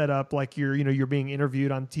lights set up like you're being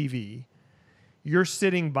interviewed on TV. You're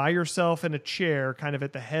sitting by yourself in a chair kind of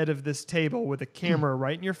at the head of this table with a camera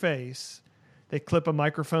right in your face. They clip a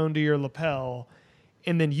microphone to your lapel,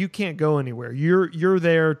 and then you can't go anywhere. You're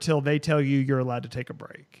there till they tell you you're allowed to take a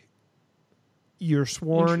break. You're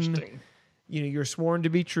sworn, you're sworn to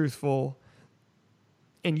be truthful.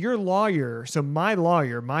 And your lawyer, so my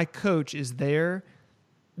lawyer, my coach is there.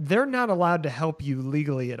 They're not allowed to help you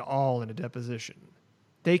legally at all in a deposition.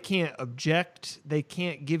 They can't object. They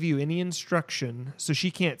can't give you any instruction. So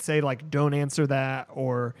she can't say, like, don't answer that,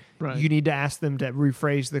 or you need to ask them to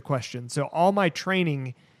rephrase the question. So all my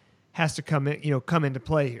training has to come into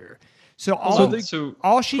play here. So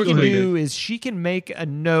all she can do is she can make a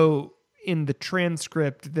note in the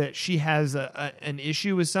transcript that she has an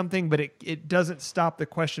issue with something, but it doesn't stop the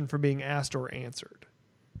question from being asked or answered.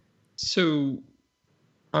 So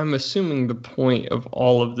I'm assuming the point of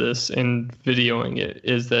all of this and videoing it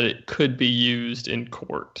is that it could be used in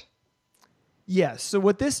court. Yes. So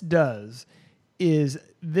what this does is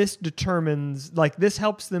this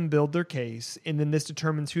helps them build their case, and then this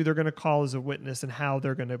determines who they're going to call as a witness and how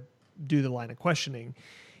they're going to do the line of questioning.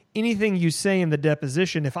 Anything you say in the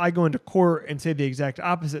deposition, if I go into court and say the exact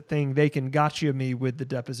opposite thing, they can gotcha me with the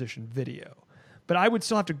deposition video. But I would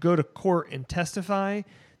still have to go to court and testify.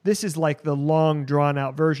 This is like the long,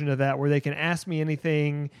 drawn-out version of that where they can ask me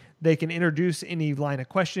anything. They can introduce any line of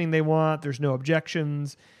questioning they want. There's no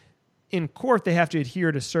objections. In court, they have to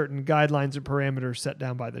adhere to certain guidelines and parameters set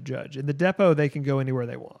down by the judge. In the depo, they can go anywhere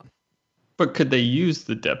they want. But could they use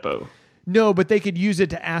the depo? No, but they could use it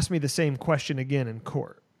to ask me the same question again in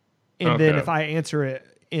court. And then if I answer it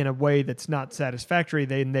in a way that's not satisfactory,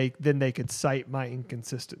 then they could cite my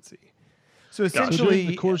inconsistency. So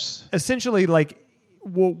essentially,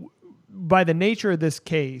 by the nature of this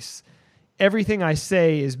case, everything I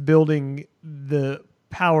say is building the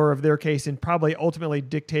power of their case and probably ultimately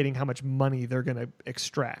dictating how much money they're going to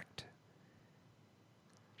extract.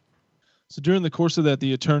 So during the course of that,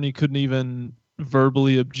 the attorney couldn't even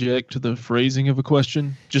verbally object to the phrasing of a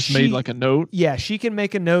question? She made like a note? Yeah, she can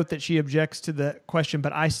make a note that she objects to the question,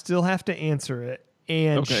 but I still have to answer it.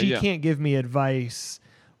 And she can't give me advice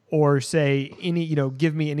or say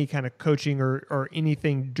give me any kind of coaching or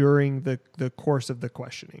anything during the course of the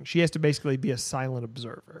questioning. She has to basically be a silent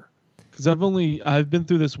observer. Because I've been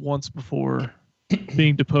through this once before,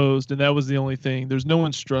 being deposed, and that was the only thing. There's no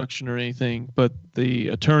instruction or anything, but the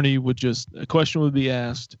attorney a question would be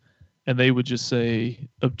asked, and they would just say,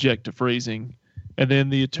 object to phrasing. And then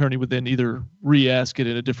the attorney would then either re-ask it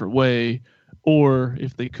in a different way, or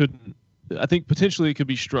if they couldn't, I think potentially it could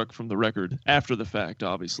be struck from the record after the fact,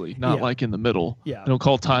 obviously, not like in the middle. Yeah. They don't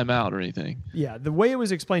call timeout or anything. Yeah. The way it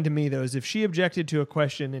was explained to me, though, is if she objected to a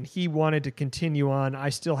question and he wanted to continue on, I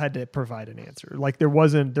still had to provide an answer. Like there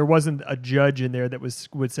wasn't a judge in there that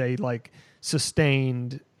would say like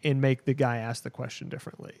sustained and make the guy ask the question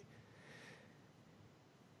differently.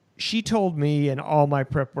 She told me in all my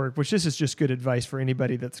prep work, which this is just good advice for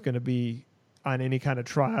anybody that's going to be on any kind of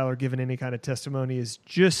trial or given any kind of testimony, is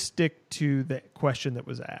just stick to the question that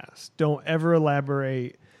was asked. Don't ever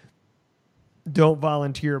elaborate. Don't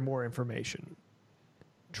volunteer more information.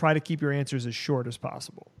 Try to keep your answers as short as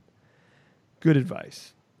possible. Good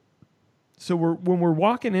advice. So when we're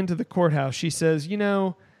walking into the courthouse, she says,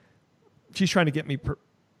 she's trying to get me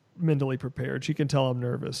mentally prepared. She can tell I'm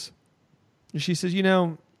nervous. And she says,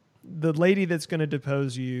 the lady that's going to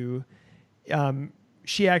depose you,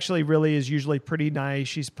 she actually really is usually pretty nice.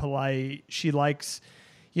 She's polite. She likes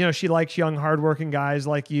young, hardworking guys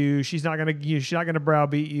like you. She's not gonna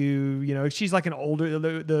browbeat you. She's like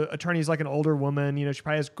the attorney's like an older woman. She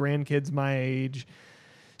probably has grandkids my age.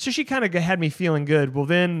 So she kind of had me feeling good. Well,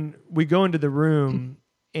 then we go into the room,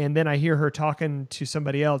 and then I hear her talking to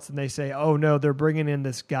somebody else, and they say, "Oh no, they're bringing in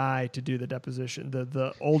this guy to do the deposition."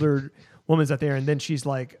 The older woman's out there, and then she's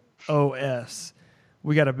like, "OS.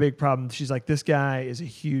 We got a big problem." She's like, this guy is a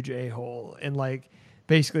huge a-hole. And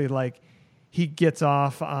basically he gets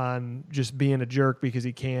off on just being a jerk because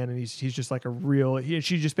he can. And he's just like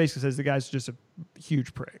she just basically says the guy's just a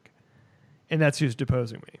huge prick. And that's who's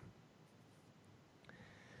deposing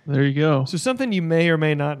me. There you go. So something you may or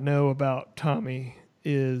may not know about Tommy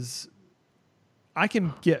is I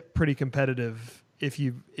can get pretty competitive if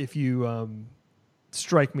you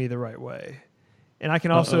strike me the right way. And I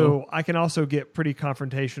can also get pretty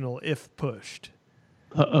confrontational if pushed.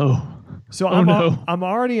 So I'm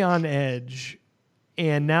already on edge,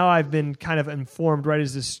 and now I've been kind of informed right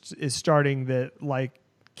as this is starting that like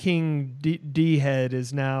King D Head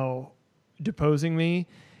is now deposing me,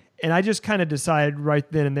 and I just kind of decided right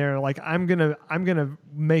then and there, like I'm gonna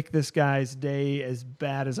make this guy's day as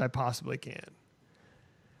bad as I possibly can.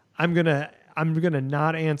 I'm gonna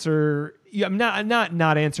not answer. I'm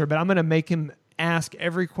not answer, but I'm gonna make him ask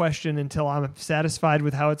every question until I'm satisfied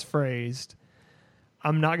with how it's phrased.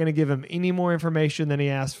 I'm not going to give him any more information than he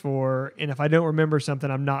asked for. And if I don't remember something,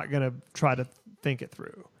 I'm not going to try to think it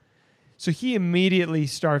through. So he immediately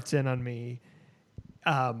starts in on me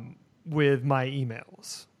with my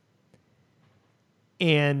emails.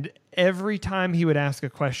 And every time he would ask a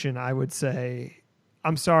question, I would say,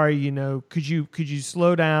 I'm sorry, could you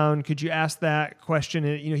slow down? Could you ask that question?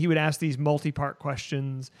 And, he would ask these multi-part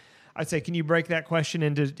questions. I'd say, can you break that question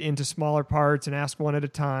into smaller parts and ask one at a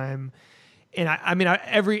time? And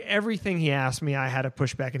everything he asked me, I had to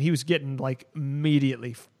push back, and he was getting like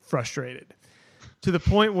immediately frustrated to the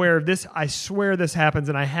point where I swear this happens,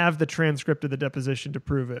 and I have the transcript of the deposition to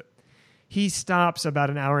prove it. He stops about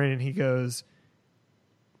an hour in and he goes,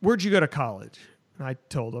 "Where'd you go to college?" And I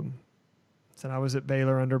told him. I said I was at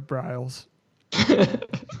Baylor under Briles.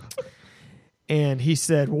 And he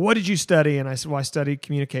said, "Well, what did you study?" And I said, "Well, I studied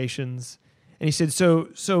communications." And he said,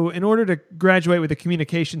 so in order to graduate with a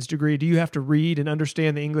communications degree, do you have to read and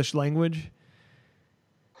understand the English language?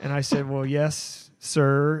 And I said, "Well, yes,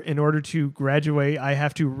 sir. In order to graduate, I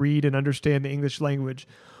have to read and understand the English language."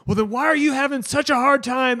 "Well, then why are you having such a hard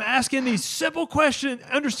time asking these simple questions,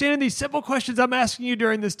 understanding these simple questions I'm asking you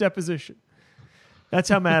during this deposition?" That's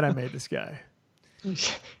how mad I made this guy.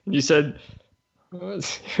 You said, it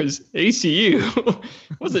was ACU.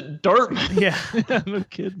 Was it Dartmouth? Yeah. No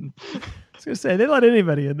kidding. I was going to say, they let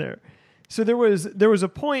anybody in there. So there was a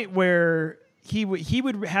point where he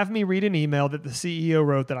would have me read an email that the CEO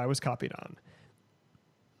wrote that I was copied on.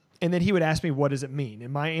 And then he would ask me, "What does it mean?"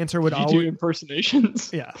 And my answer would always... do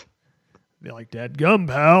impersonations? Yeah. Be like, "Dadgum,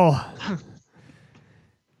 pal."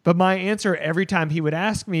 But my answer every time he would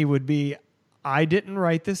ask me would be, "I didn't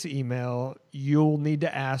write this email. You'll need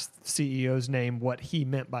to ask the CEO's name what he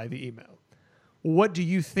meant by the email. What do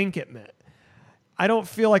you think it meant?" I don't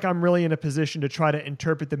feel like I'm really in a position to try to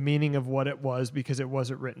interpret the meaning of what it was because it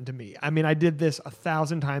wasn't written to me. I mean, I did this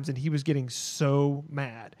 1,000 times, and he was getting so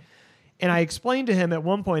mad. And I explained to him at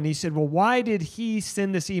one point, and he said, "Well, why did he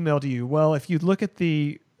send this email to you?" Well, if you look at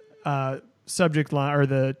the subject line or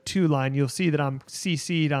the to line, you'll see that I'm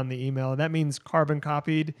CC'd on the email. That means carbon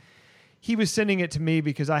copied. He was sending it to me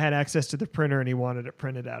because I had access to the printer and he wanted it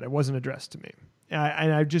printed out. It wasn't addressed to me.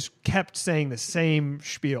 And I just kept saying the same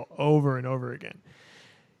spiel over and over again.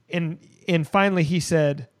 And finally he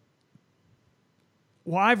said,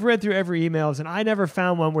 "Well, I've read through every emails and I never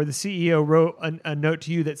found one where the CEO wrote a note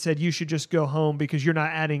to you that said you should just go home because you're not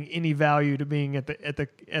adding any value to being at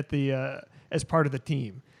the as part of the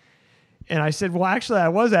team." And I said, "Well, actually I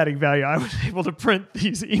was adding value. I was able to print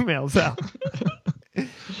these emails out."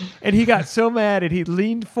 And he got so mad and he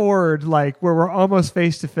leaned forward like where we're almost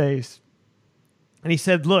face to face. And he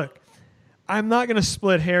said, "Look, I'm not going to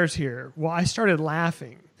split hairs here." Well, I started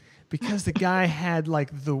laughing because the guy had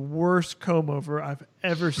like the worst comb over I've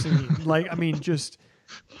ever seen. Just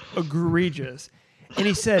egregious. And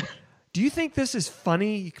he said, "Do you think this is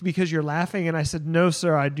funny because you're laughing?" And I said, "No,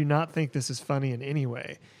 sir, I do not think this is funny in any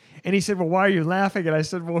way." And he said, "Well, why are you laughing?" And I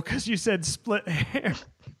said, "Well, because you said split hair."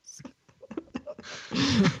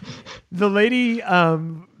 The lady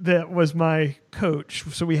that was my coach,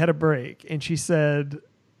 so we had a break, and she said,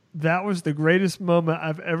 "That was the greatest moment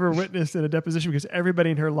I've ever witnessed in a deposition because everybody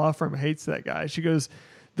in her law firm hates that guy." She goes,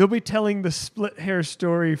 "They'll be telling the split hair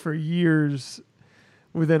story for years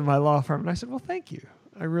within my law firm." And I said, "Well, thank you.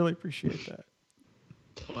 I really appreciate that."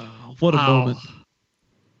 Wow. What a moment.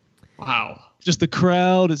 Wow. Just the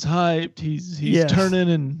crowd is hyped. He's Yes. turning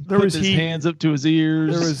and putting his hands up to his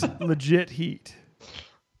ears. There was legit heat.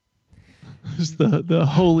 Just the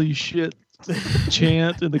holy shit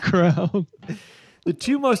chant in the crowd. The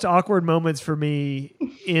two most awkward moments for me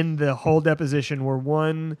in the whole deposition were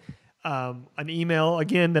one, an email,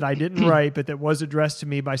 again, that I didn't write, but that was addressed to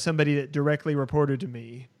me by somebody that directly reported to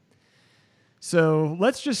me. So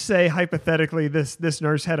let's just say, hypothetically, this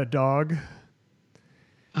nurse had a dog.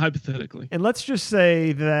 Hypothetically. And let's just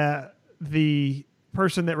say that the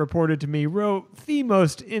person that reported to me wrote the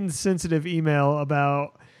most insensitive email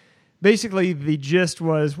about basically the gist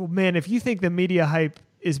was, well, man, if you think the media hype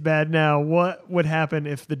is bad now, what would happen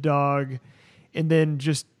if the dog, and then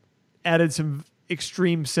just added some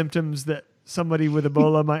extreme symptoms that somebody with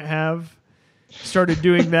Ebola might have, started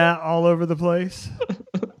doing that all over the place.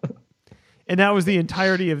 And that was the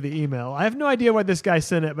entirety of the email. I have no idea why this guy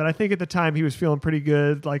sent it, but I think at the time he was feeling pretty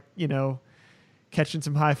good, like, catching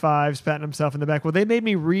some high fives, patting himself in the back. Well, they made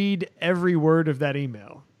me read every word of that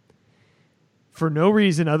email for no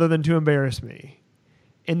reason other than to embarrass me.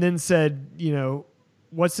 And then said,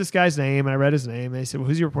 what's this guy's name? And I read his name. And they said, well,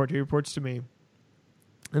 who's your report to? He reports to me.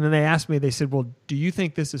 And then they asked me, they said, well, do you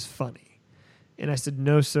think this is funny? And I said,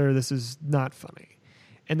 no, sir, this is not funny.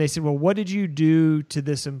 And they said, well, what did you do to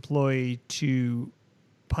this employee to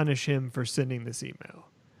punish him for sending this email?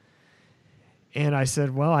 And I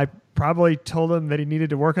said, well, I probably told him that he needed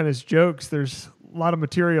to work on his jokes. There's a lot of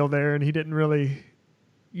material there, and he didn't really,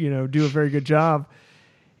 do a very good job.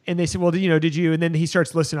 And they said, well, did you? And then he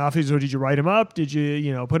starts listing off. He says, well, did you write him up? Did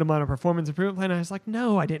you, put him on a performance improvement plan? And I was like,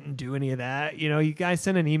 no, I didn't do any of that. You guys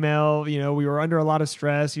sent an email. We were under a lot of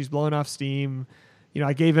stress. He was blowing off steam.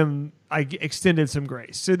 I extended some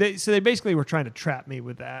grace. So they basically were trying to trap me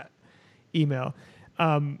with that email.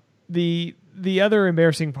 The other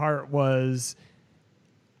embarrassing part was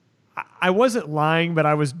I wasn't lying, but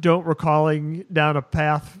I was recalling down a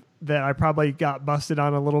path that I probably got busted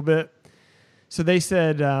on a little bit. So they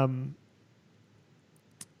said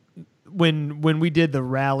when we did the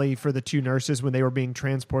rally for the two nurses when they were being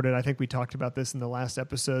transported, I think we talked about this in the last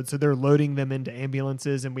episode. So they're loading them into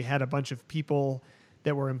ambulances, and we had a bunch of people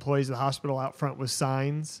that were employees of the hospital out front with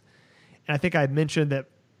signs. And I think I mentioned that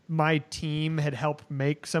my team had helped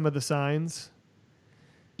make some of the signs.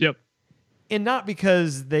 Yep. And not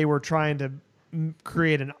because they were trying to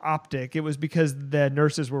create an optic. It was because the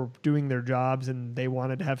nurses were doing their jobs and they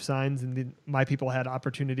wanted to have signs, and my people had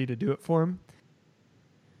opportunity to do it for them.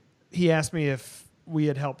 He asked me if we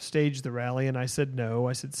had helped stage the rally, and I said no.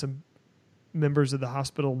 I said some members of the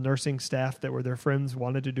hospital nursing staff that were their friends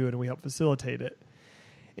wanted to do it, and we helped facilitate it.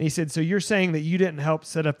 And he said, so you're saying that you didn't help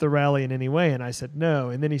set up the rally in any way? And I said, no.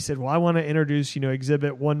 And then he said, well, I want to introduce,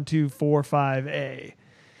 Exhibit 1245A.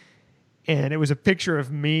 And it was a picture of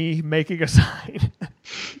me making a sign.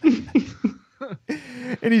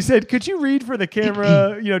 And he said, could you read for the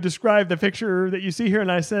camera, describe the picture that you see here?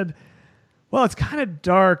 And I said, well, it's kind of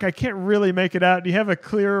dark. I can't really make it out. Do you have a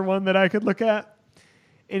clearer one that I could look at?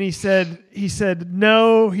 And he said,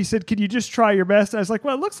 no. He said, could you just try your best? I was like,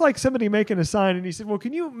 well, it looks like somebody making a sign. And he said, well,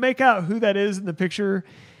 can you make out who that is in the picture?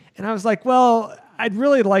 And I was like, well, I'd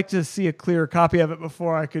really like to see a clear copy of it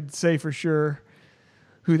before I could say for sure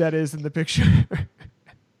who that is in the picture.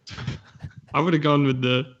 I would have gone with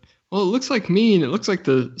it looks like me, and it looks like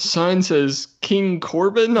the sign says King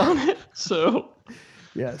Corbin on it. So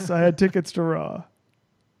yes, I had tickets to Raw.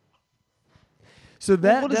 So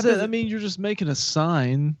what does that? I mean, you're just making a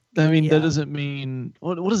sign. I mean, that doesn't mean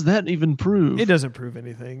what does that even prove? It doesn't prove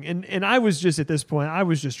anything. And I was just at this point, I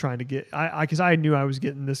was just trying to get because I knew I was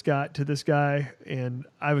getting this guy, and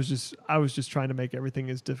I was just trying to make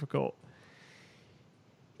everything as difficult.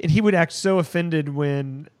 And he would act so offended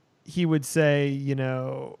when he would say,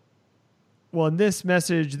 well, in this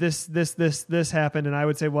message, this happened. And I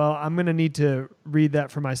would say, well, I'm going to need to read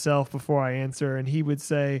that for myself before I answer. And he would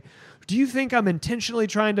say, do you think I'm intentionally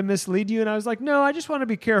trying to mislead you? And I was like, no, I just want to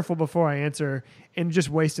be careful before I answer, and just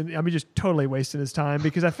totally wasting his time,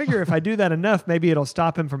 because I figure if I do that enough, maybe it'll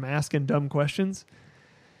stop him from asking dumb questions.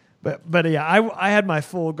 But yeah, I had my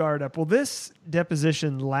full guard up. Well, this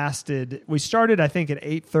deposition lasted, we started, I think, at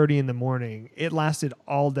 8:30 in the morning. It lasted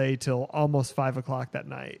all day till almost 5 o'clock that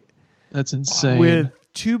night. That's insane. With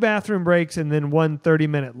 2 bathroom breaks and then 1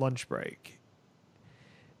 30-minute lunch break.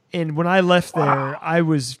 And when I left there, I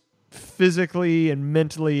was physically and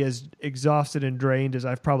mentally as exhausted and drained as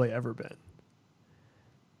I've probably ever been.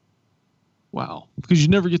 Wow. Because you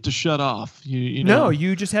never get to shut off. No,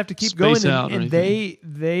 you just have to keep going. And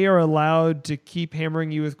they are allowed to keep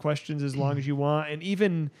hammering you with questions as long as you want. And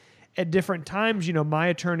even at different times, my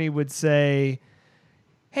attorney would say,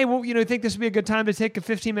 hey, well, think this would be a good time to take a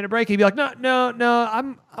 15-minute break? He'd be like, no,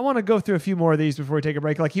 I want to go through a few more of these before we take a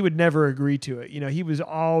break. Like, he would never agree to it. He was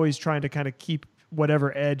always trying to kind of keep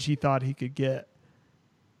whatever edge he thought he could get.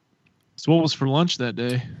 So what was for lunch that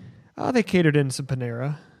day? They catered in some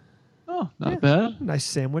Panera. Oh, not bad. Nice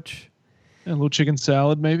sandwich. Yeah, a little chicken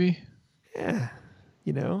salad, maybe. Yeah,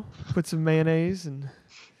 put some mayonnaise and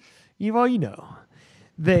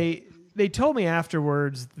They told me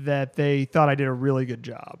afterwards that they thought I did a really good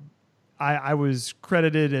job. I was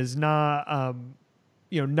credited as not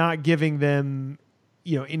giving them,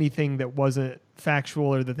 anything that wasn't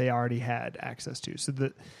factual or that they already had access to. So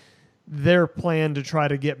their plan to try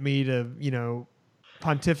to get me to,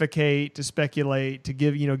 pontificate, to speculate, to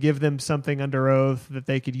give them something under oath that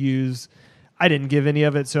they could use. I didn't give any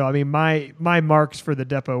of it. So, I mean, my marks for the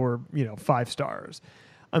depo were, 5 stars.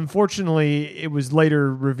 Unfortunately, it was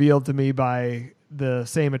later revealed to me by the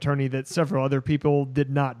same attorney that several other people did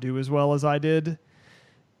not do as well as I did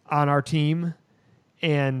on our team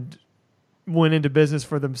and went into business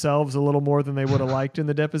for themselves a little more than they would have liked in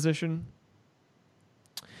the deposition.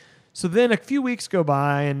 So then a few weeks go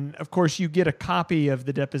by, and of course you get a copy of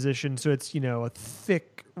the deposition. So it's, a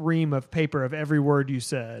thick ream of paper of every word you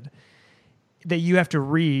said that you have to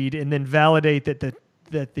read and then validate that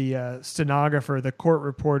the stenographer, the court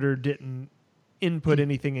reporter, didn't input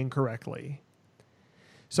anything incorrectly.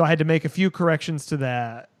 So I had to make a few corrections to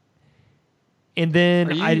that. And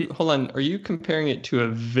then hold on. Are you comparing it to a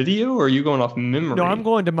video, or are you going off memory? No, I'm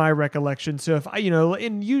going to my recollection. So if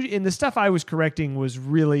in the stuff I was correcting was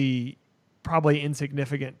really probably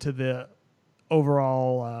insignificant to the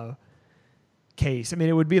overall case. I mean,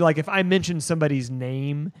 it would be like if I mentioned somebody's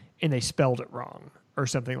name and they spelled it wrong or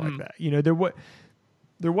something like that.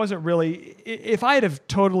 There wasn't really. If I had have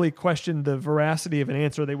totally questioned the veracity of an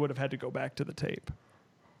answer, they would have had to go back to the tape.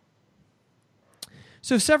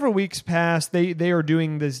 So several weeks passed. They are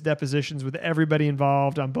doing these depositions with everybody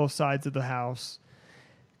involved on both sides of the house,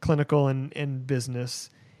 clinical and business.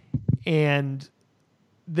 And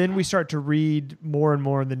then we start to read more and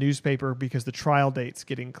more in the newspaper because the trial date's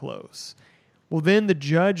getting close. Well, then the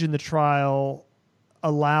judge in the trial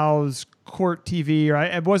allows Court TV, or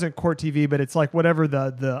it wasn't Court TV, but it's like whatever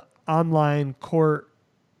the online court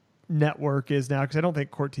network is now, because I don't think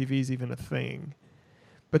Court TV is even a thing.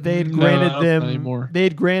 But they had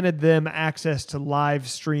granted them access to live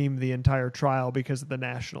stream the entire trial because of the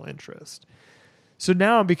national interest. So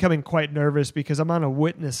now I'm becoming quite nervous because I'm on a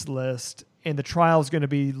witness list and the trial is going to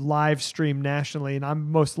be live streamed nationally, and I'm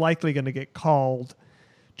most likely going to get called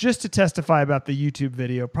just to testify about the YouTube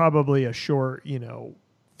video, probably a short,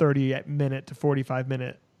 30-minute to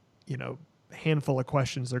 45-minute, handful of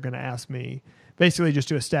questions they're going to ask me, basically just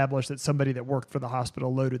to establish that somebody that worked for the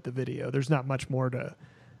hospital loaded the video. There's not much more to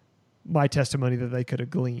my testimony that they could have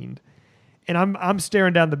gleaned. And I'm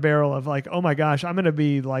staring down the barrel of like, oh my gosh, I'm going to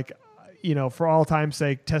be like, for all time's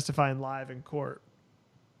sake, testifying live in court.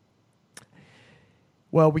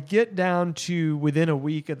 Well, we get down to within a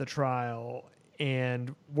week of the trial,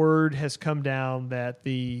 and word has come down that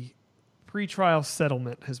the pretrial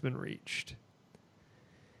settlement has been reached.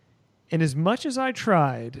 And as much as I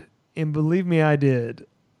tried, and believe me, I did,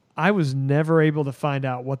 I was never able to find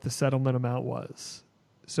out what the settlement amount was.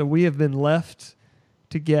 So we have been left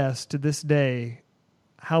to guess to this day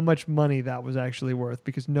how much money that was actually worth,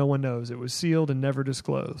 because no one knows. It was sealed and never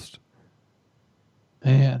disclosed.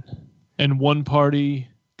 Man. And one party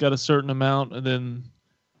got a certain amount, and then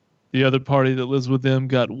the other party that lives with them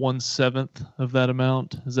got 1/7 of that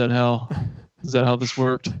amount. Is that how this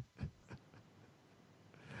worked?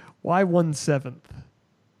 Why 1/7?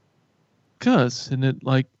 Because isn't it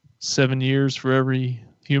like 7 years for every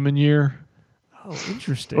human year? Oh,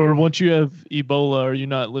 interesting. Or once you have Ebola, are you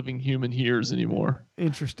not living human years anymore?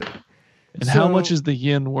 Interesting. And how much is the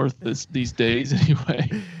yen worth these days anyway?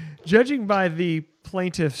 Judging by the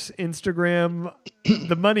plaintiff's Instagram,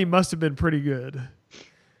 the money must have been pretty good.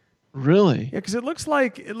 Really? Yeah, because it looks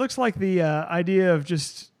like the idea of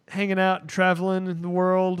just hanging out and traveling in the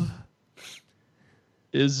world.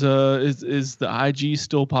 Is the IG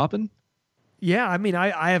still popping? Yeah, I mean,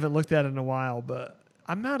 I haven't looked at it in a while, but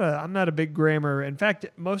I'm not a big grammer. In fact,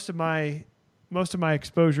 most of my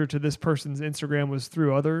exposure to this person's Instagram was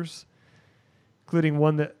through others, including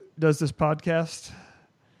one that does this podcast.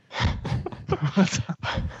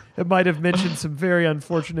 It might have mentioned some very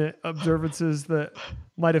unfortunate observances that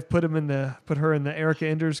might have put her in the Erica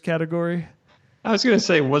Enders category. I was going to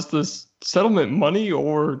say, was this settlement money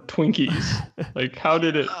or Twinkies? Like, how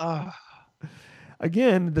did it?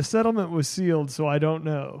 Again, the settlement was sealed, so I don't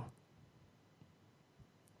know.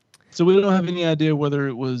 So we don't have any idea whether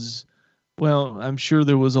it was. Well, I'm sure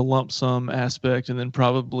there was a lump sum aspect, and then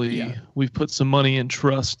probably we've put some money in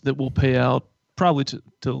trust that will pay out probably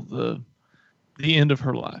till the end of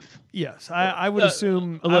her life. Yes, I would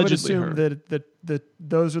assume. I would assume that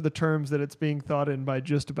those are the terms that it's being thought in by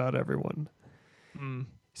just about everyone. Mm.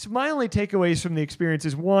 So my only takeaways from the experience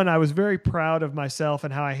is, one, I was very proud of myself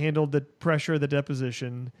and how I handled the pressure of the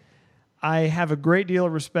deposition. I have a great deal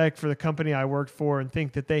of respect for the company I worked for and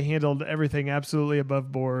think that they handled everything absolutely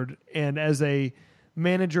above board. And as a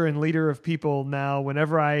manager and leader of people now,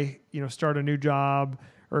 whenever I start a new job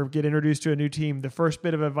or get introduced to a new team, the first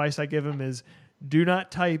bit of advice I give them is Do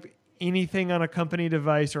not type anything on a company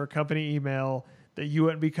device or a company email that you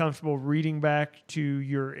wouldn't be comfortable reading back to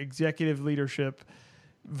your executive leadership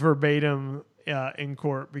verbatim in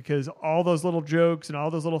court, because all those little jokes and all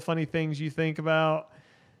those little funny things you think about,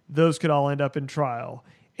 those could all end up in trial.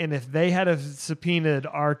 And if they had subpoenaed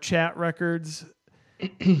our chat records,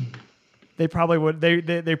 they probably would.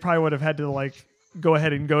 They probably would have had to like go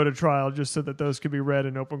ahead and go to trial just so that those could be read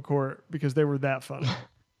in open court, because they were that funny.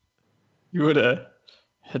 You would have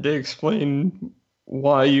had to explain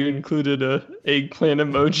why you included a eggplant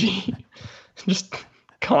emoji just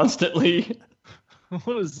constantly.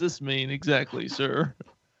 What does this mean exactly, sir?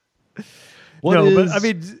 But is I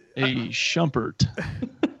mean, a Schumpert?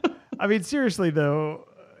 I mean, seriously though,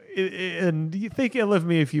 and you think ill of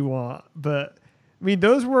me if you want, but I mean,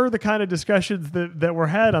 those were the kind of discussions that were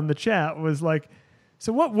had on the chat. Was like,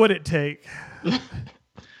 so what would it take?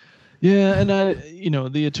 Yeah, and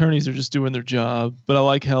the attorneys are just doing their job, but I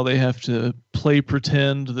like how they have to play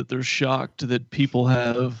pretend that they're shocked that people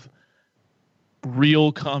have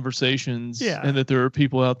real conversations, and that there are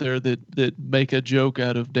people out there that make a joke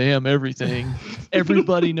out of damn everything.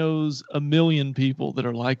 Everybody knows a million people that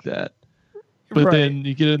are like that. But then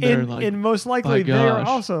you get in there and most likely they are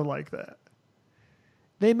also like that.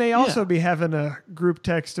 They may also be having a group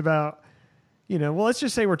text about, well, let's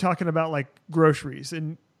just say we're talking about like groceries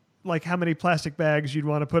and like how many plastic bags you'd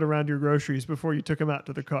want to put around your groceries before you took them out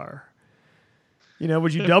to the car.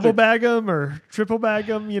 Would you double bag them or triple bag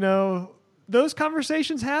them? Those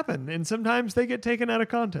conversations happen, and sometimes they get taken out of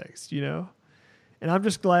context, And I'm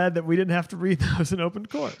just glad that we didn't have to read those in open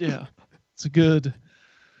court. Yeah, it's good.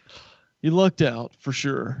 You lucked out for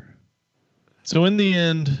sure. So in the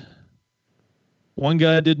end, one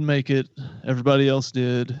guy didn't make it. Everybody else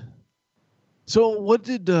did. So what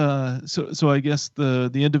did so I guess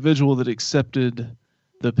the individual that accepted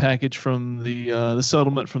the package from the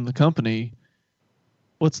settlement from the company,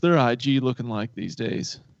 what's their IG looking like these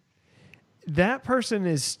days? That person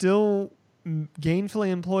is still gainfully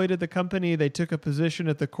employed at the company. They took a position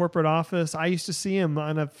at the corporate office. I used to see him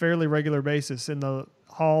on a fairly regular basis in the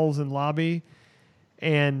halls and lobby.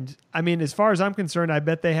 And I mean, as far as I'm concerned, I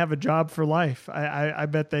bet they have a job for life. I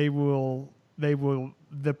bet they will.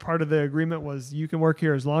 The part of the agreement was you can work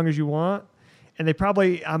here as long as you want. And they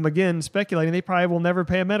probably, I'm again speculating, they probably will never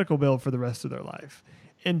pay a medical bill for the rest of their life.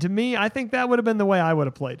 And to me, I think that would have been the way I would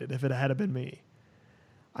have played it if it had been me.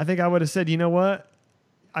 I think I would have said, you know what?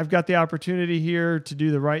 I've got the opportunity here to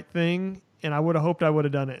do the right thing. And I would have hoped I would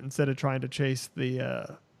have done it instead of trying to chase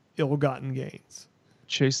the ill-gotten gains.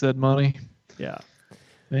 Chase that money. Yeah.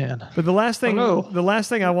 Man. But the last thing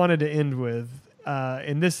I wanted to end with,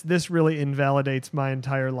 and this really invalidates my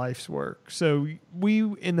entire life's work. So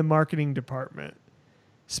we in the marketing department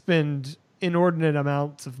spend inordinate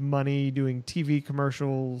amounts of money doing TV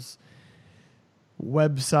commercials,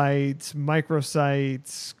 websites,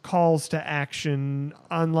 microsites, calls to action,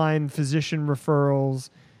 online physician referrals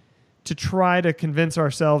to try to convince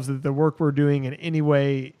ourselves that the work we're doing in any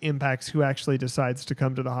way impacts who actually decides to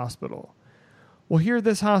come to the hospital. Well, here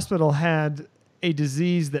this hospital had a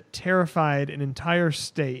disease that terrified an entire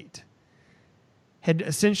state, had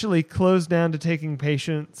essentially closed down to taking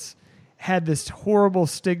patients, had this horrible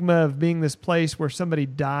stigma of being this place where somebody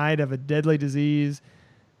died of a deadly disease.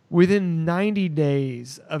 Within 90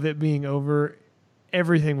 days of it being over,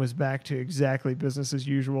 everything was back to exactly business as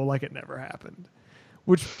usual, like it never happened,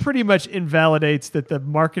 which pretty much invalidates that the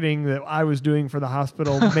marketing that I was doing for the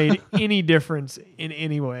hospital made any difference in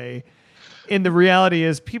any way. And the reality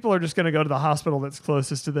is people are just going to go to the hospital that's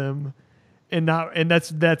closest to them, and that's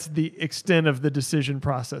the extent of the decision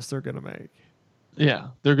process they're going to make. Yeah,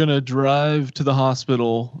 they're going to drive to the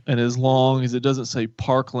hospital, and as long as it doesn't say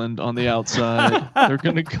Parkland on the outside, they're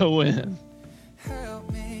going to go in.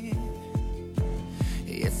 Help me.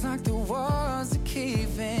 It's like the walls are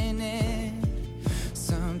caving in.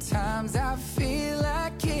 Sometimes I feel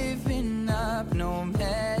like giving up. No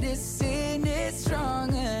medicine is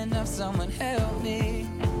strong enough. Someone help